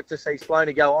would like to see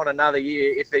Sloaney go on another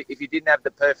year if he didn't have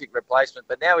the perfect replacement.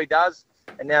 But now he does,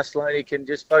 and now Sloaney can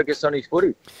just focus on his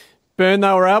footy. Burn,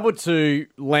 they were able to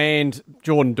land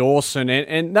Jordan Dawson,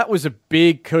 and that was a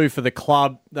big coup for the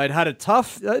club. They'd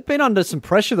been under some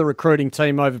pressure, the recruiting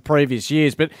team, over previous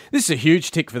years, but this is a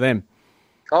huge tick for them.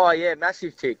 Oh, yeah,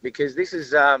 massive tick, because this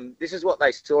is what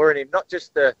they saw in him, not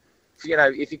just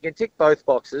if you can tick both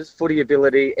boxes, footy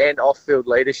ability and off-field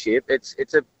leadership, it's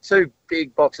two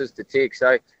big boxes to tick.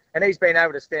 So, and he's been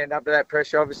able to stand up to that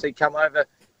pressure, obviously come over.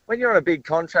 When you're on a big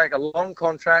contract, a long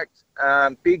contract,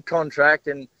 big contract,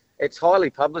 and it's highly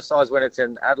publicised when it's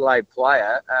an Adelaide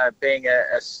player, being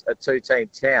a two-team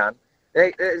town.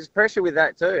 There's pressure with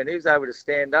that too, and he was able to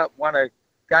stand up, won a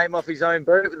game off his own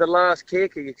boot with the last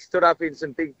kick. He stood up in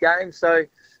some big games. So,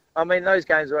 I mean, those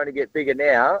games will only get bigger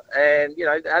now. And,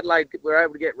 Adelaide were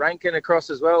able to get Rankin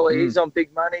across as well. He's on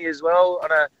big money as well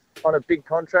on a big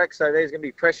contract, so there's going to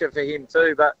be pressure for him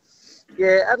too. But,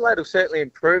 yeah, Adelaide will certainly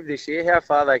improve this year. How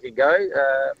far they can go,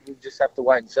 we'll just have to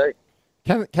wait and see.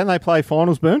 Can they play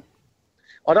finals, Burn?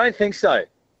 I don't think so.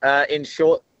 In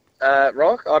short,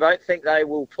 Rock, I don't think they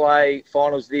will play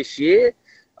finals this year.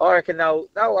 I reckon they'll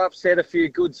upset a few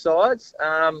good sides.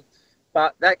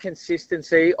 But that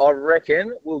consistency, I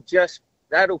reckon,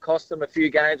 that'll cost them a few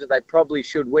games that they probably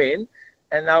should win.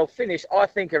 And they'll finish, I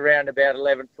think, around about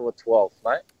 11th or 12th,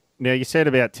 mate. Now, you said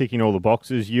about ticking all the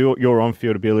boxes. Your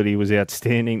on-field ability was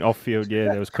outstanding. Off-field,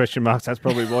 there was question marks. That's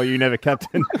probably why you never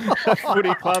captained a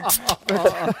footy club.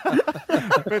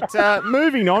 But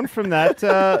moving on from that,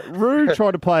 Roo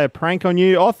tried to play a prank on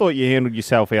you. I thought you handled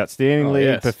yourself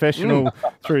outstandingly, professional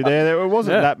through there. It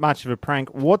wasn't that much of a prank.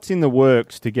 What's in the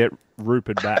works to get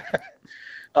Rupert back?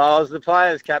 I was the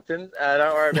players' captain.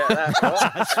 Don't worry about that.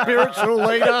 Right? Spiritual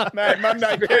leader, man,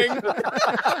 Monday King.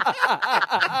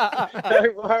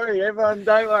 Don't worry, everyone.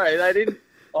 Don't worry. I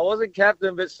wasn't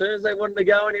captain, but as soon as they wanted to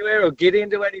go anywhere or get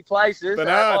into any places,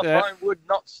 my phone would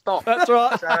not stop. That's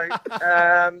right.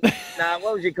 So,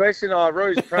 what was your question?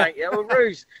 Roo's prank. Yeah, well,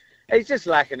 Roo's, he's just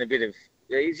lacking a bit of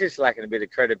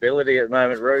credibility at the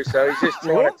moment, Roo. So he's just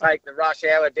trying to take the rush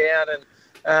hour down and.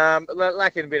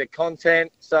 Lacking a bit of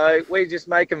content, so we just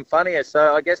make them funnier.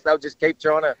 So I guess they'll just keep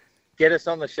trying to get us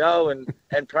on the show and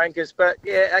prank us. But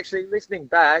yeah, actually listening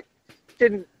back,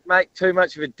 didn't make too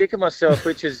much of a dick of myself,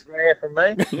 which is rare for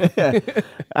me.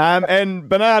 And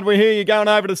Bernard, we hear you going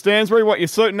over to Stansbury. What, you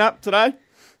suiting up today?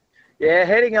 Yeah,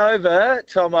 heading over,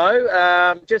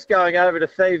 Tomo, just going over to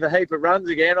thieve a heap of runs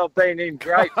again. I've been in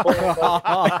great form.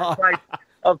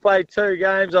 I've played 2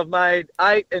 games. I've made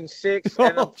 8 and 6,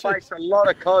 and I've faced a lot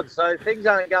of cods, so things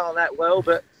aren't going that well.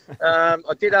 But I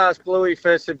did ask Bluey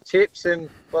for some tips,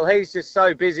 and, well, he's just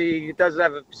so busy. He doesn't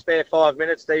have a spare 5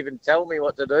 minutes to even tell me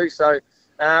what to do. So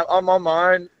I'm on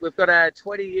my own. We've got our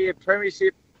 20-year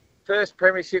first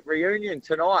premiership reunion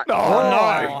tonight. Oh,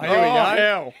 no. Here we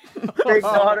go. Big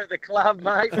night at the club,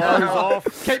 mate. Clothes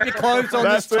off. Keep your clothes on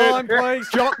this time, please.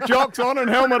 Jocks on and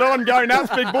helmet on. Go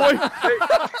nuts, big boy.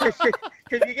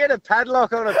 Can you get a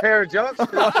padlock on a pair of jocks?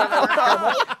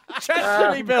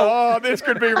 Chastity belt. Oh, this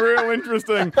could be real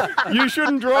interesting. You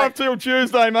shouldn't drive till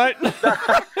Tuesday, mate.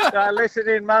 No, listen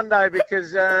in Monday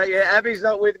because, Abby's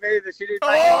not with me. She didn't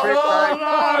make the trip.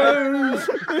 No.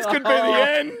 This could be the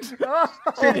end.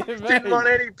 She didn't want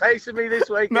any piece of me this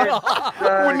weekend.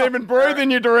 Wouldn't even breathe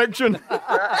in your direction.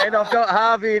 And I've got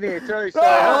Harvey in here too. So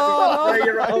Harvey's a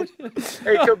 3-year-old.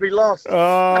 He could be lost.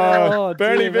 Oh,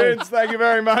 Bernie Vince, thank you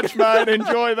very much, mate.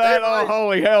 Enjoy that. Oh,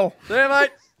 holy hell. See you, mate.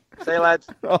 See you, lads.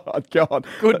 Oh, God.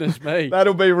 Goodness me.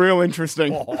 That'll be real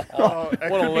interesting. What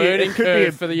a learning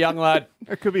curve for the young lad.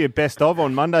 It could be a best of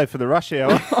on Monday for the rush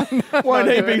hour.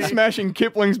 Won't he be smashing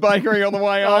Kipling's Bakery on the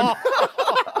way home?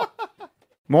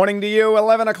 Morning to you,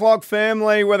 11 o'clock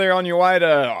family, whether you're on your way to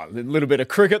a little bit of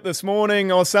cricket this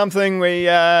morning or something. We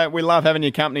love having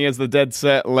your company as the Dead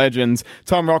Set Legends.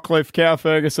 Tom Rockcliffe, Cow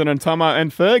Ferguson and Tomo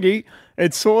and Fergie.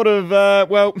 It's sort of,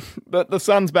 the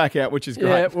sun's back out, which is great.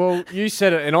 Yeah, well, you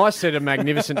said it, and I said a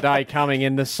magnificent day coming,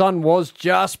 and the sun was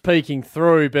just peeking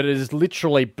through, but it has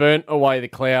literally burnt away the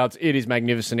clouds. It is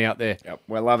magnificent out there. Yep,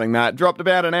 we're loving that. Dropped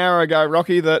about an hour ago,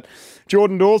 Rocky, that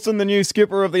Jordan Dawson, the new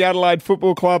skipper of the Adelaide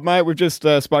Football Club, mate, we've just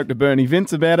spoke to Bernie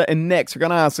Vince about it, and next we're going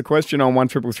to ask the question on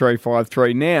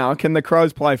 133353 now, can the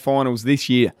Crows play finals this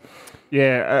year?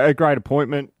 Yeah, a great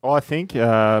appointment, I think,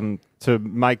 to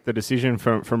make the decision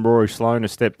from Rory Sloane to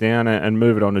step down and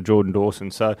move it on to Jordan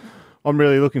Dawson. So I'm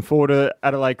really looking forward to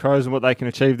Adelaide Crows and what they can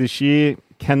achieve this year.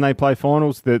 Can they play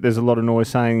finals? There's a lot of noise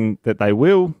saying that they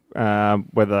will.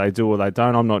 Whether they do or they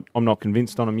don't, I'm not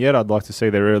convinced on them yet. I'd like to see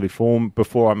their early form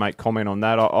before I make comment on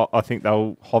that. I think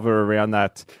they'll hover around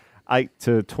that 8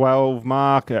 to 12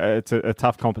 mark. It's a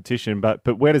tough competition, but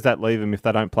where does that leave them if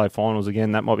they don't play finals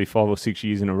again? That might be 5 or 6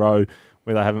 years in a row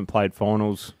where they haven't played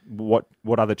finals. What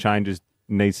other changes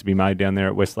needs to be made down there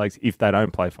at West Lakes if they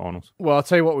don't play finals? Well, I'll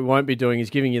tell you what we won't be doing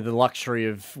is giving you the luxury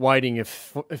of waiting a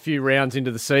few rounds into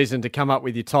the season to come up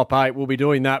with your top 8. We'll be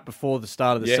doing that before the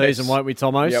start of the season, won't we,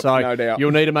 Tomo? Yep, so no doubt.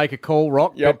 You'll need to make a call,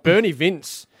 Rock. Yep. But Bernie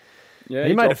Vince,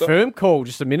 he made a firm call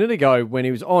just a minute ago when he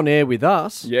was on air with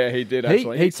us. Yeah, he did,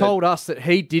 actually. He told us that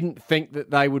he didn't think that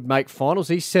they would make finals.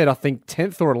 He said, I think,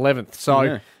 10th or 11th. So...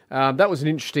 Yeah. That was an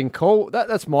interesting call.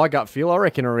 That's my gut feel. I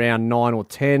reckon around 9 or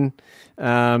 10.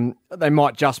 They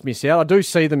might just miss out. I do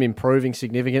see them improving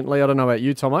significantly. I don't know about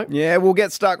you, Tomo. Yeah, we'll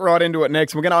get stuck right into it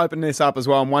next. We're going to open this up as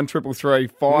well on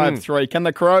 133353. Can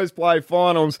the Crows play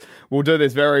finals? We'll do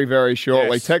this very, very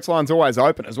shortly. Yes. Text line's always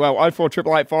open as well.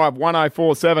 04885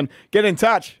 1047. Get in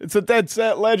touch. It's the Dead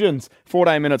Set Legends.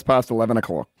 14 minutes past 11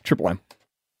 o'clock. Triple M.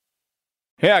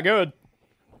 How good?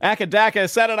 Akadaka,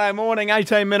 Saturday morning,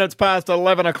 18 minutes past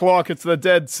 11 o'clock. It's the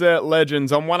Dead Set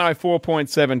Legends on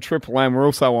 104.7 Triple M. We're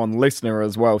also on Listener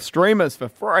as well. Stream us for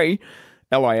free,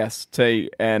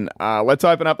 LASTNR. Let's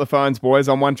open up the phones, boys,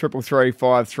 on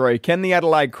 133353. Can the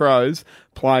Adelaide Crows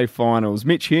play finals?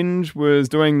 Mitch Hinge was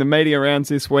doing the media rounds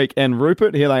this week, and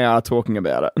Rupert, here they are talking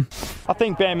about it. I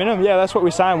think bare minimum, yeah, that's what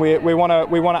we're saying. We want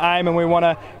to aim and we want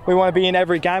to be in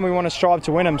every game. We want to strive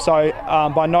to win them. So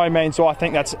by no means do I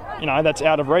think that's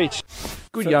out of reach.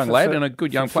 Good young lad and a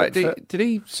good young player. Did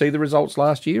he see the results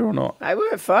last year or not? They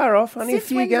weren't far off. Only Since a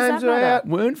few when does games that are matter? out.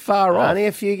 Weren't far off. Only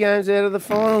a few games out of the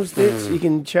finals. You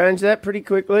can change that pretty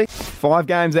quickly. 5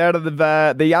 games out of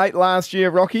the 8 last year,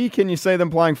 Rocky. Can you see them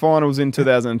playing finals in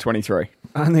 2023?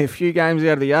 Only a few games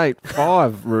out of the 8.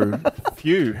 5, Rue.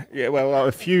 Few. Yeah, well,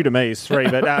 a few to me is 3.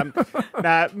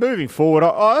 But moving forward,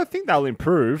 I think they'll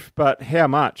improve, but how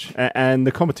much? And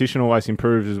the competition always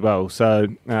improves as well. So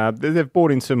they've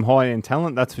brought in some high-end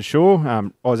talent, that's for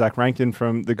sure. Isaac Rankin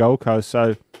from the Gold Coast.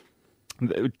 So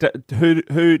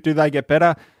who do they get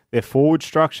better? Their forward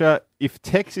structure. If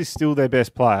Tex is still their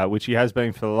best player, which he has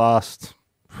been for the last,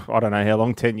 I don't know how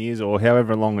long, 10 years or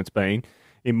however long it's been,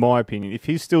 in my opinion, if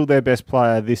he's still their best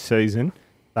player this season,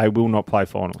 they will not play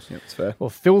finals. Yep, it's fair. Well,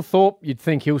 Phil Thorpe, you'd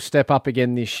think he'll step up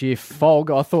again this year.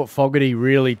 Fogg, I thought Fogarty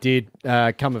really did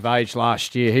come of age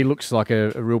last year. He looks like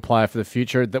a real player for the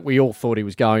future that we all thought he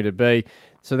was going to be.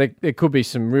 So there could be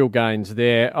some real gains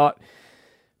there.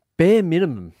 Bare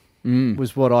minimum,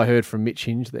 was what I heard from Mitch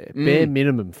Hinge there. Bare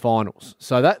minimum finals.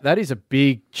 So that is a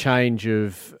big change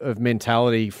of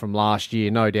mentality from last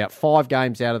year, no doubt. 5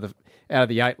 games out of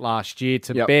the 8 last year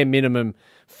to bare minimum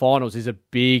finals is a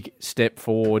big step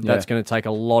forward. That's going to take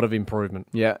a lot of improvement.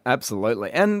 Yeah,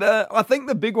 absolutely. And I think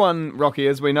the big one, Rocky,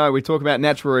 as we know, we talk about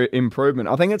natural improvement.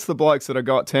 I think it's the blokes that have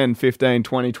got 10, 15,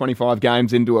 20, 25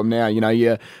 games into them now. You know,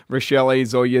 your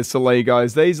Rochellis or your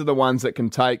Saligos. These are the ones that can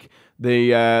take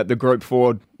the group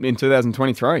forward in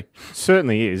 2023.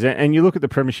 Certainly is. And you look at the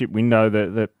premiership window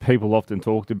that people often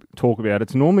talk about,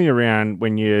 it's normally around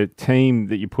when your team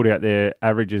that you put out there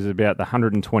averages about the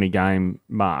 120 game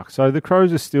mark. So the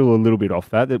Crows are still a little bit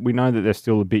off that we know that they're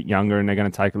still a bit younger and they're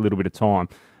going to take a little bit of time.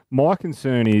 My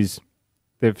concern is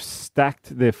they've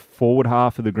stacked their forward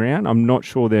half of the ground. I'm not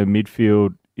sure their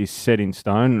midfield is set in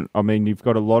stone. I mean, you've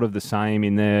got a lot of the same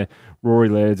in there. Rory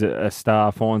Laird's a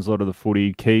star, finds a lot of the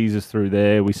footy. Keys is through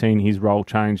there. We've seen his role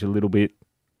change a little bit.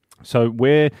 So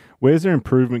where's their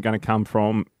improvement going to come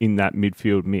from in that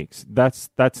midfield mix? That's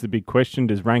the big question.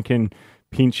 Does Rankin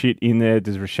pinch it in there?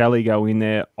 Does Rochelli go in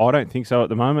there? I don't think so at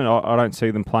the moment. I don't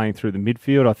see them playing through the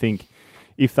midfield. I think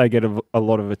if they get a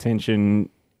lot of attention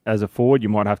as a forward, you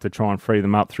might have to try and free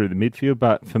them up through the midfield.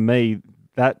 But for me,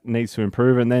 that needs to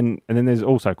improve. And then there's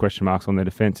also question marks on their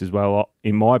defence as well.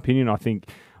 In my opinion, I think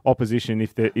opposition,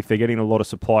 if they're getting a lot of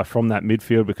supply from that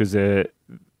midfield because their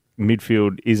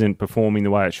midfield isn't performing the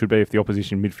way it should be, if the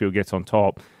opposition midfield gets on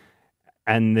top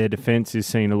and their defence is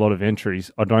seeing a lot of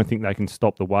entries, I don't think they can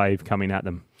stop the wave coming at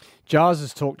them. Jars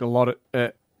has talked a lot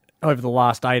over the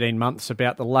last 18 months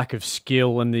about the lack of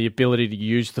skill and the ability to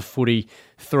use the footy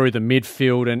through the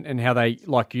midfield and how they,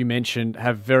 like you mentioned,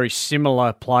 have very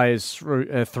similar players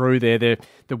through there.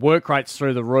 The work rate's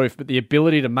through the roof, but the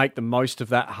ability to make the most of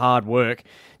that hard work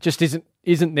just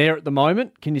isn't there at the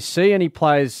moment. Can you see any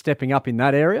players stepping up in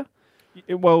that area?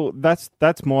 Well, that's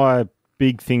my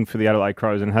big thing for the Adelaide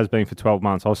Crows and has been for 12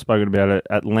 months. I've spoken about it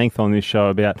at length on this show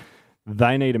about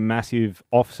they need a massive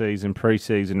off-season,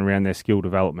 pre-season around their skill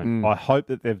development. I hope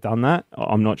that they've done that.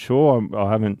 I'm not sure.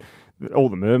 I haven't. All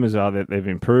the murmurs are that they've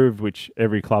improved, which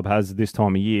every club has this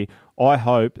time of year. I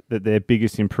hope that their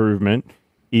biggest improvement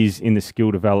is in the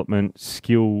skill development,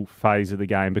 skill phase of the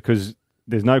game, because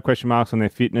there's no question marks on their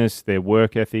fitness, their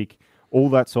work ethic.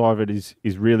 All that side of it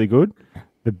is really good.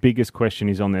 The biggest question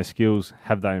is on their skills.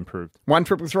 Have they improved?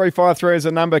 133353 is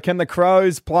a number. Can the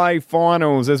Crows play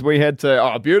finals as we head to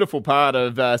a beautiful part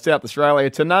of South Australia?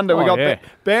 Tanunda, we got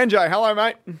Banjo. Hello,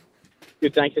 mate.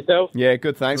 Good, thanks yourself. Yeah,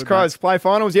 good, thanks. Good, Crows play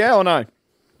finals, yeah or no?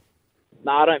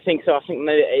 No, I don't think so. I think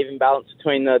they need an even balance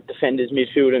between the defenders,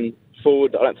 midfield and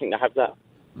forward. I don't think they have that.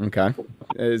 Okay.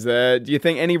 Do you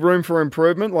think any room for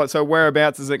improvement? Like, so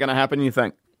whereabouts is it going to happen, you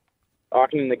think? I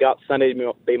reckon in the guts, they need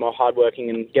to be more hardworking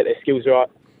and get their skills right.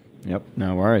 Yep,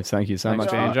 no worries. Thank you so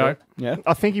much, Banjo. Yeah,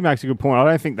 I think he makes a good point. I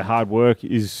don't think the hard work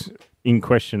is in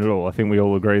question at all. I think we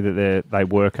all agree that they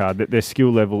work hard. That their skill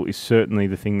level is certainly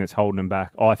the thing that's holding them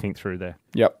back, I think, through there.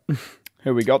 Yep.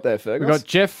 Who we got there, Fergus? We've got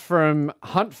Jeff from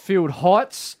Huntfield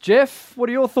Heights. Jeff, what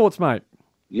are your thoughts, mate?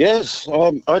 Yes,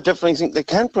 I definitely think they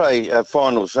can play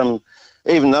finals.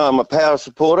 Even though I'm a Power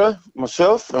supporter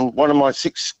myself, and one of my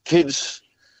 6 kids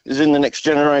is in the next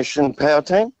generation Power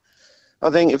team,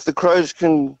 I think if the Crows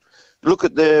can look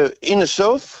at their inner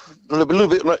self, a little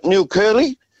bit like Neil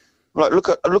Curley, like look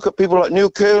at people like Neil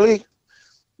Curley,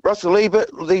 Russell Ebert,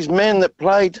 these men that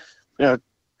played,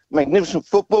 magnificent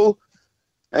football,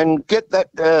 and get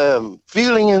that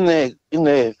feeling in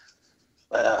their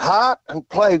heart and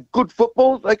play good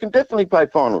football, they can definitely play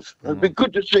finals. It'd be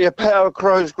good to see a Power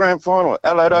Crows grand final at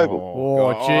Adelaide Oval.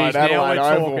 Oh, geez, now we're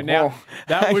talking. Now,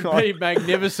 that would be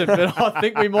magnificent, but I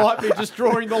think we might be just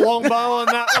drawing the long bow on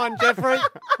that one, Jeffrey.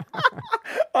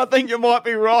 I think you might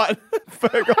be right,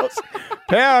 Fergus.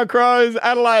 Power Crows,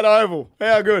 Adelaide Oval.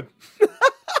 How good.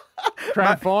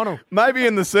 Grand final. Maybe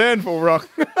in the Sandful, Rock.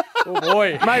 Oh,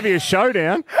 boy. Maybe a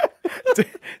showdown.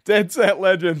 Dead Set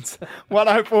Legends.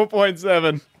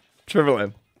 104.7 Triple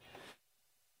M.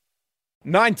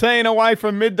 19 away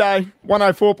from midday.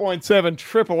 104.7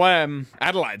 Triple M.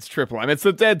 Adelaide's Triple M. It's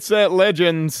the Dead Set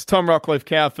Legends. Tom Rockcliffe,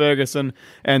 Cow Ferguson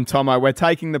and Tomo. We're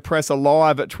taking the press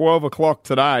alive at 12 o'clock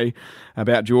today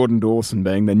about Jordan Dawson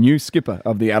being the new skipper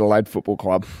of the Adelaide Football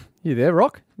Club. You there,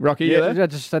 Rock? Rocky, you there? I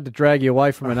just had to drag you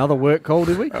away from another work call,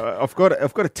 did we? I've got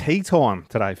a tea time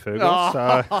today, Fergus.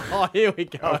 Oh, here we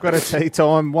go. I've got a tea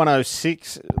time,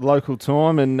 1:06 local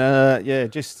time,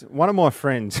 and just one of my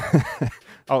friends.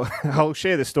 I'll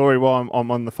share the story while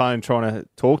I'm on the phone trying to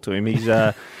talk to him.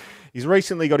 He's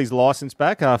recently got his license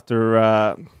back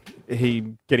after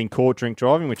he getting caught drink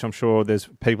driving, which I'm sure there's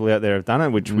people out there have done it,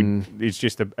 which is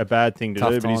just a bad thing to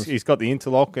Tough do. But times. he's got the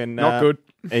interlock and Not good.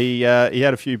 He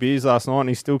had a few beers last night and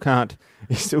he still can't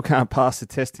pass the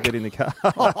test to get in the car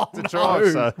to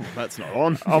drive. So That's not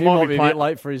on. I He might might be be a playing. bit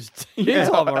late for his Yeah,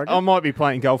 time, I reckon. I might be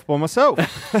playing golf by myself.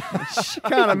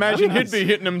 Can't imagine you'd be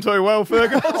hitting them too well,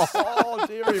 Fergus. Oh,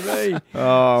 dearie me.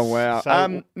 Oh, wow.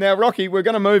 So- Now, Rocky, we're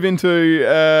going to move into,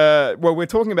 we're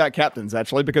talking about captains,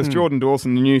 actually, because Jordan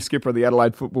Dawson, the new skipper of the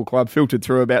Adelaide Football Club, filtered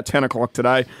through about 10 o'clock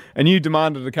today, and you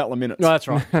demanded a couple of minutes. No, that's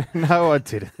right. No, I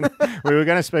didn't. We were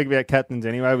going to speak about captains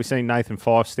anyway. We've seen Nathan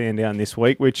Fyfe stand down this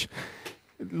week, which,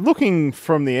 looking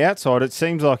from the outside, it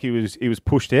seems like he was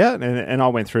pushed out, and I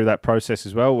went through that process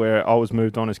as well, where I was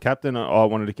moved on as captain. I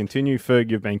wanted to continue.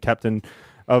 Ferg, you've been captain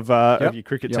of your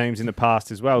cricket teams in the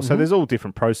past as well. So there's all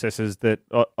different processes that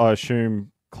I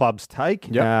assume clubs take.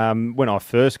 When I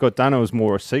first got done, it was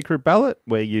more a secret ballot,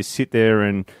 where you sit there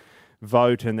and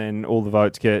vote, and then all the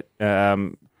votes get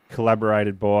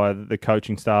collaborated by the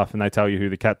coaching staff, and they tell you who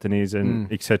the captain is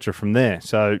and etc. from there.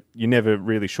 So you're never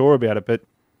really sure about it. But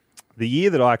the year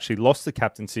that I actually lost the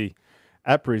captaincy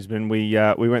at Brisbane, we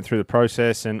went through the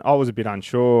process, and I was a bit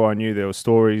unsure. I knew there were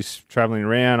stories travelling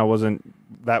around. I wasn't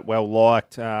that well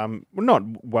liked. Well,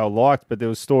 not well liked, but there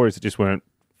were stories that just weren't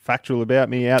factual about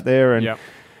me out there,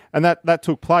 and that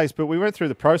took place. But we went through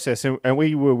the process, and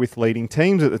we were with leading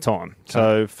teams at the time.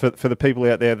 So for the people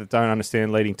out there that don't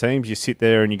understand leading teams, you sit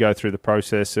there and you go through the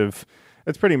process of,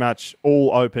 it's pretty much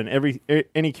all open.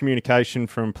 Any communication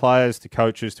from players to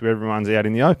coaches to everyone's out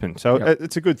in the open. So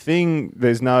it's a good thing.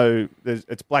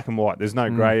 It's black and white. There's no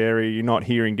grey area. You're not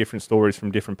hearing different stories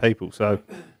from different people. So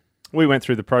we went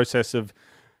through the process of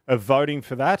voting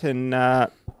for that, and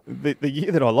the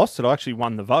year that I lost it, I actually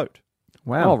won the vote.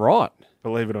 Wow. Oh, right.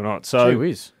 Believe it or not. So Gee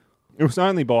whiz. it was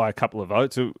only by a couple of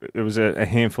votes. It was a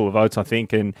handful of votes, I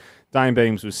think, and Dane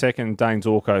Beams was second, Dane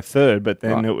Zorko third, but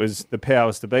then it was the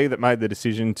powers to be that made the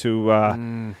decision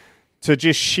to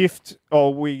just shift.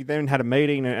 We then had a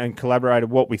meeting and collaborated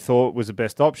what we thought was the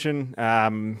best option.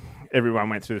 Everyone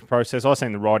went through the process. I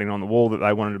seen the writing on the wall that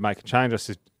they wanted to make a change.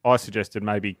 I suggested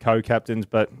maybe co-captains,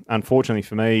 but unfortunately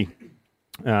for me,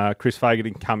 Chris Fager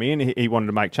didn't come in. He wanted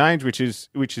to make change, which is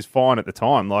fine at the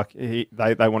time. Like he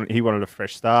wanted a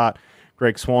fresh start.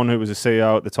 Greg Swan, who was a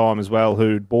CEO at the time as well,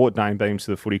 who'd bought Dane Beams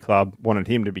to the footy club, wanted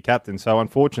him to be captain. So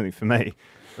unfortunately for me,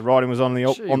 the writing was on the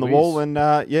wall, and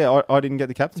I didn't get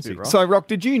the captaincy. Right. So, Rock,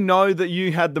 did you know that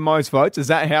you had the most votes? Is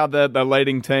that how the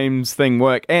leading teams thing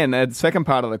work? And the second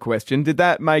part of the question, did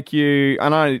that make you, I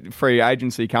know free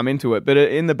agency come into it, but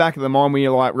in the back of the mind, were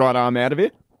you like, right, I'm out of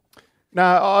here? No,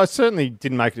 I certainly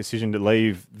didn't make a decision to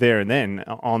leave there and then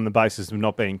on the basis of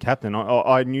not being captain.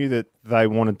 I knew that they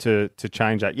wanted to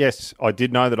change that. Yes, I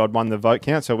did know that I'd won the vote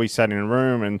count, so we sat in a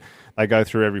room and they go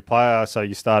through every player. So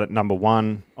you start at number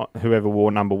one. Whoever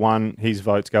wore number one, his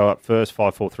votes go up first,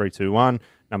 5, 4, 3, 2, 1.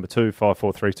 Number 2, 5,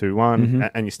 4, 3, 2,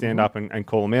 1. And you stand up and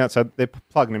call them out. So they're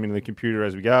plugging them into the computer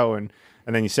as we go. And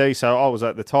then you see, so I was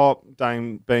at the top,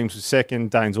 Dane Beams was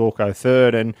second, Dane Zorko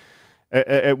third, and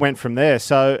it went from there.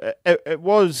 So it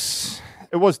was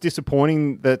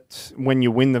disappointing that when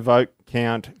you win the vote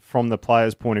count from the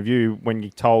players' point of view, when you're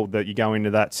told that you go into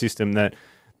that system that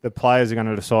the players are going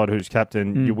to decide who's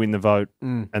captain, you win the vote,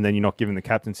 and then you're not given the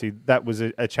captaincy. That was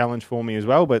a challenge for me as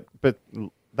well, but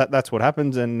that's what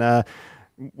happens, and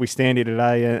we stand here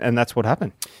today, and that's what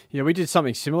happened. Yeah, we did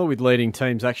something similar with leading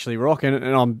teams, actually, Rock,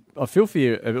 and I feel for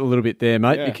you a little bit there,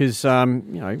 mate, because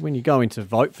when you go in to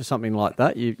vote for something like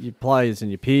that, your players and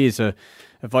your peers are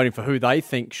voting for who they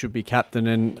think should be captain,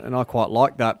 and I quite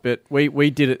like that. But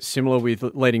we did it similar with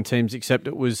leading teams, except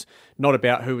it was not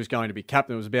about who was going to be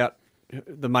captain. It was about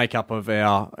the makeup of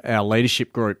our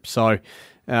leadership group. So,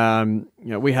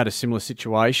 we had a similar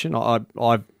situation.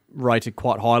 I rated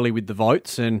quite highly with the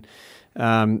votes, and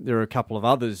there were a couple of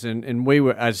others, and we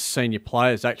were, as senior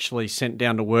players, actually sent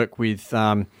down to work with,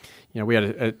 we had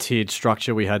a tiered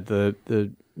structure. We had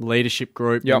the leadership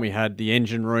group, then we had the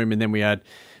engine room, and then we had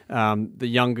the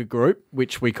younger group,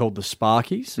 which we called the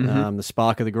Sparkies, the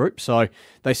spark of the group. So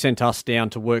they sent us down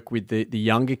to work with the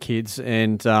younger kids,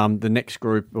 and the next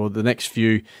group, or the next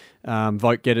few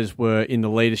vote getters, were in the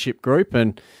leadership group,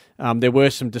 and there were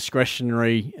some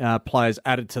discretionary players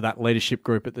added to that leadership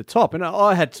group at the top. And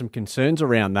I had some concerns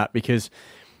around that because,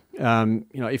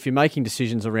 if you're making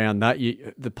decisions around that,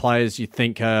 the players you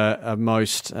think are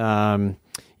most,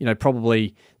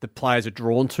 probably the players are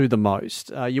drawn to the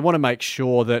most, you want to make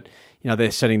sure that,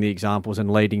 they're setting the examples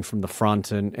and leading from the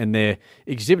front, and they're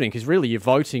exhibiting, because really you're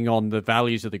voting on the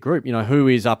values of the group. Who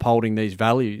is upholding these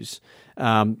values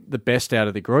the best out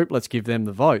of the group. Let's give them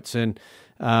the votes. And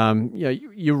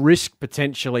you risk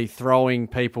potentially throwing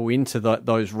people into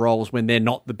those roles when they're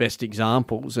not the best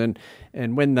examples, and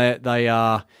when they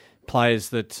are players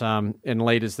that and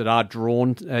leaders that are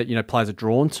drawn, players are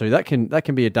drawn to. That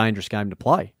can be a dangerous game to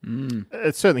play.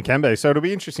 It certainly can be. So it'll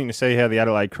be interesting to see how the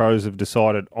Adelaide Crows have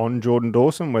decided on Jordan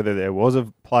Dawson, whether there was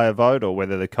a player vote or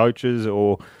whether the coaches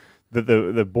or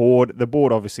the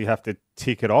board obviously have to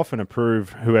tick it off and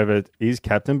approve whoever is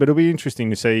captain. But it'll be interesting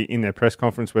to see in their press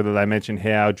conference whether they mention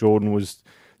how Jordan was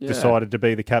decided to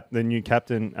be the new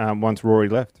captain once Rory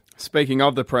left. Speaking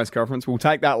of the press conference, we'll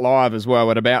take that live as well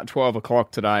at about 12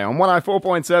 o'clock today on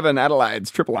 104.7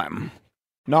 Adelaide's Triple M.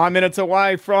 9 minutes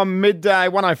away from midday,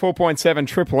 104.7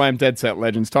 Triple M Dead Set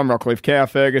Legends. Tom Rockcliffe, Cow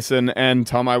Ferguson and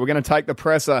Tomo. We're going to take the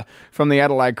presser from the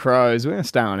Adelaide Crows. We're going to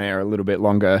stay on air a little bit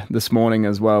longer this morning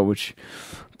as well, which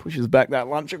pushes back that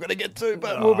lunch I've got to get to,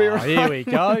 but we'll be right. Here we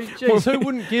go. Jeez, who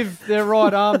wouldn't give their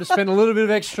right arm to spend a little bit of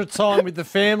extra time with the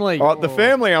family? Oh, the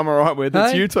family I'm all right with.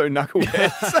 It's you two knuckleheads.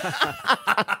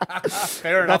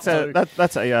 Fair enough.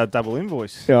 That's a double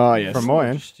invoice. Oh, yes. From my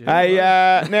end. Hey,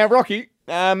 now, Rocky,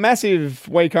 massive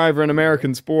week over in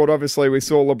American sport. Obviously, we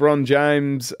saw LeBron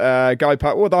James go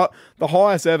the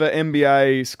highest ever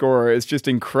NBA scorer. It's just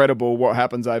incredible what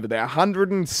happens over there.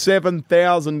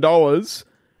 $107,000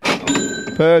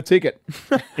 per ticket.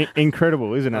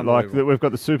 Incredible, isn't it? Like that we've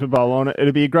got the Super Bowl on it.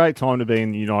 It'd be a great time to be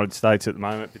in the United States at the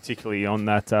moment, particularly on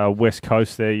that West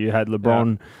Coast there. You had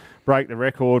LeBron break the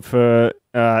record for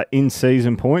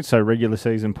in-season points, so regular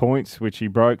season points, which he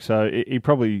broke. So he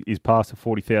probably is past the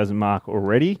 40,000 mark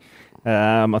already.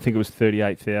 I think it was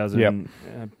 38,000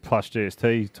 plus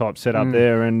GST type setup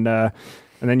there. And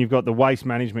then you've got the Waste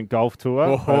Management Golf Tour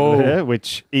over there,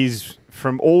 which is,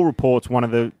 from all reports, one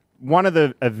of the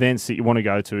events that you want to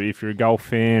go to if you're a golf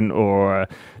fan or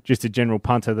just a general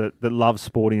punter that loves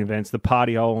sporting events. The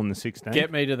party hole on the 16th.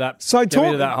 Get me to that. So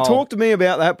hole. Talk to me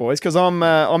about that, boys, because I'm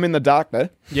in the dark there.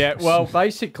 Yeah, well,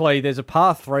 basically, there's a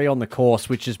par 3 on the course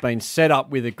which has been set up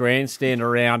with a grandstand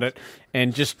around it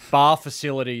and just bar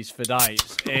facilities for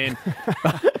days. And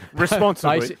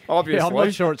responsibly, obviously. Yeah, I'm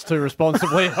not sure it's too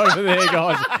responsibly over there,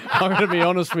 guys. I'm going to be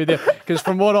honest with you, because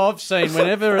from what I've seen,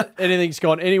 whenever anything's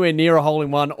gone anywhere near a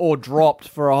hole-in-one or dropped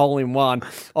for a hole-in-one,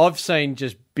 I've seen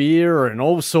just beer and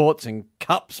all sorts and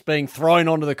cups being thrown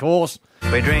onto the course.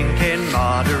 We drink in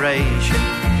moderation,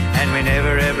 and we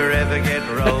never, ever, ever get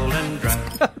rolling drunk.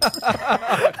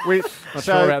 Not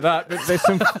sure about that. But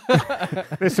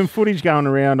there's some footage going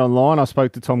around online. I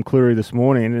spoke to Tom Cleary this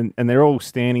morning, and they're all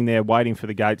standing there waiting for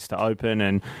the gates to open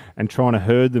and trying to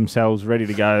herd themselves ready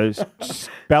to go,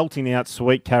 belting out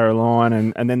Sweet Caroline,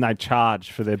 and then they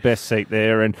charge for their best seat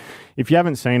there. And if you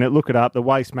haven't seen it, look it up. The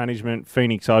Waste Management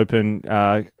Phoenix Open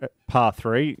par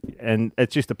 3, and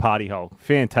it's just a party hole.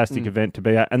 Fantastic event to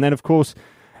be at. And then, of course,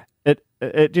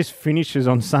 it just finishes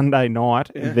on Sunday night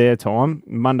their time,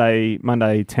 Monday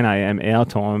 10 a.m. our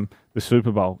time, the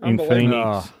Super Bowl in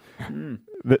Phoenix.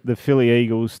 The Philly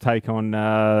Eagles take on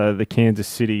the Kansas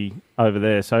City over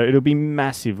there. So it'll be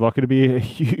massive. Like, it'll be a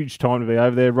huge time to be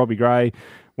over there. Robbie Gray,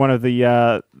 one of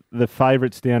the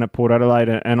favourites down at Port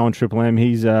Adelaide and on Triple M,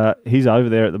 he's over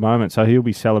there at the moment. So he'll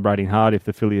be celebrating hard if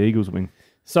the Philly Eagles win.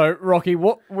 So, Rocky,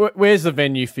 where's the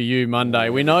venue for you Monday?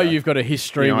 We know you've got a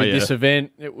history with this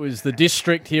event. It was the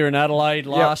district here in Adelaide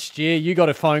last year. You got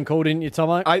a phone call, didn't you,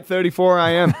 Tomo? 8:34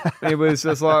 a.m. It was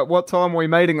just like, what time are we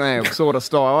meeting there sort of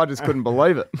style. I just couldn't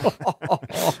believe it.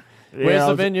 Where's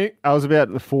the venue? I was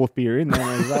about the fourth beer in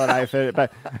there,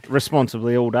 but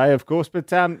responsibly all day, of course. But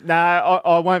no,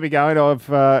 I won't be going. I've,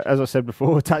 as I said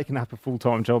before, taken up a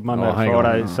full-time job Monday to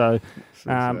Friday, so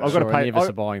I've got to pay. Any of us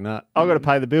are buying that. I've got to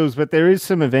pay the bills. But there is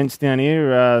some events down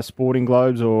here, Sporting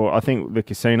Globes, or I think the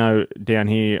casino down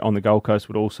here on the Gold Coast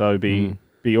would also be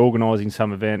organising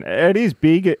some event. It is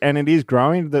big and it is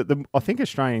growing. I think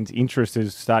Australians' interest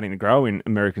is starting to grow in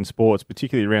American sports,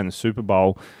 particularly around the Super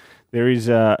Bowl. There is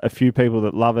a few people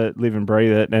that love it, live and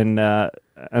breathe it, and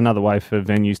another way for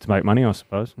venues to make money, I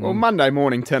suppose. Well, Monday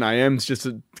morning, 10 a.m.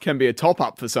 can be a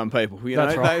top-up for some people. You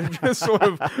know, right. They just sort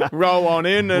of roll on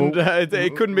in, and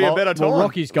it couldn't be a better time. Well,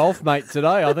 Rocky's golf mate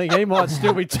today, I think he might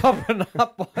still be topping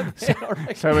up by then.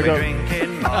 So we drink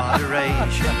in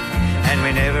moderation, and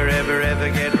we never, ever,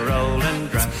 ever get rolling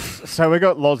drunk. So we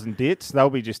got Loz and Dits. They'll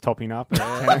be just topping up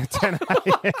at 10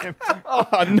 a.m.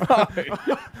 Oh,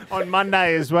 no. on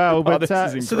Monday as well. But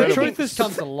so the truth has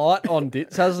come to light on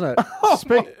Dits, hasn't it?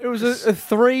 It was a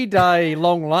 3-day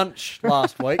long lunch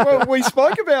last week. Well, we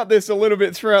spoke about this a little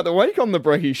bit throughout the week on the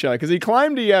Brecky Show because he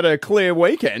claimed he had a clear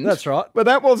weekend. That's right. But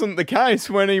that wasn't the case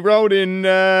when he rolled in,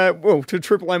 to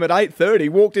Triple M at 8:30,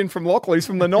 walked in from Lockleys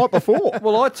from the night before.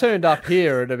 Well, I turned up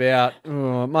here at about, it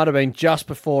might have been just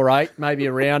before 8, maybe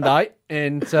around 8,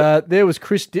 and there was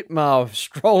Chris Dittmar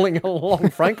strolling along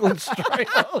Franklin Street.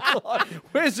 I was like,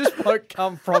 where's this bloke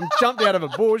come from? Jumped out of a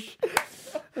bush.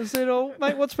 I said, "Oh,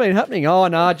 mate, what's been happening?" "Oh,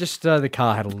 no, just the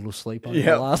car had a little sleep on it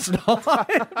last night."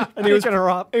 And he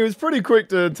was pretty quick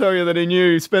to tell you that he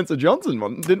knew Spencer Johnson,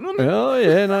 didn't he? Oh,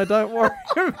 yeah, no, don't worry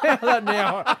about that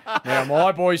now. Now,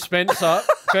 my boy Spencer,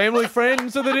 family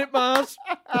friends of the Dittmars.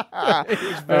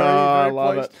 He's very, I very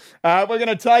love pleased. it. We're going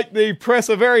to take the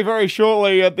presser very, very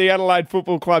shortly at the Adelaide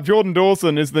Football Club. Jordan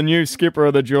Dawson is the new skipper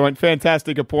of the joint.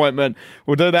 Fantastic appointment.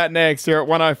 We'll do that next here at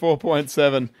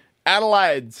 104.7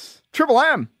 Adelaide's Triple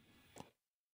M.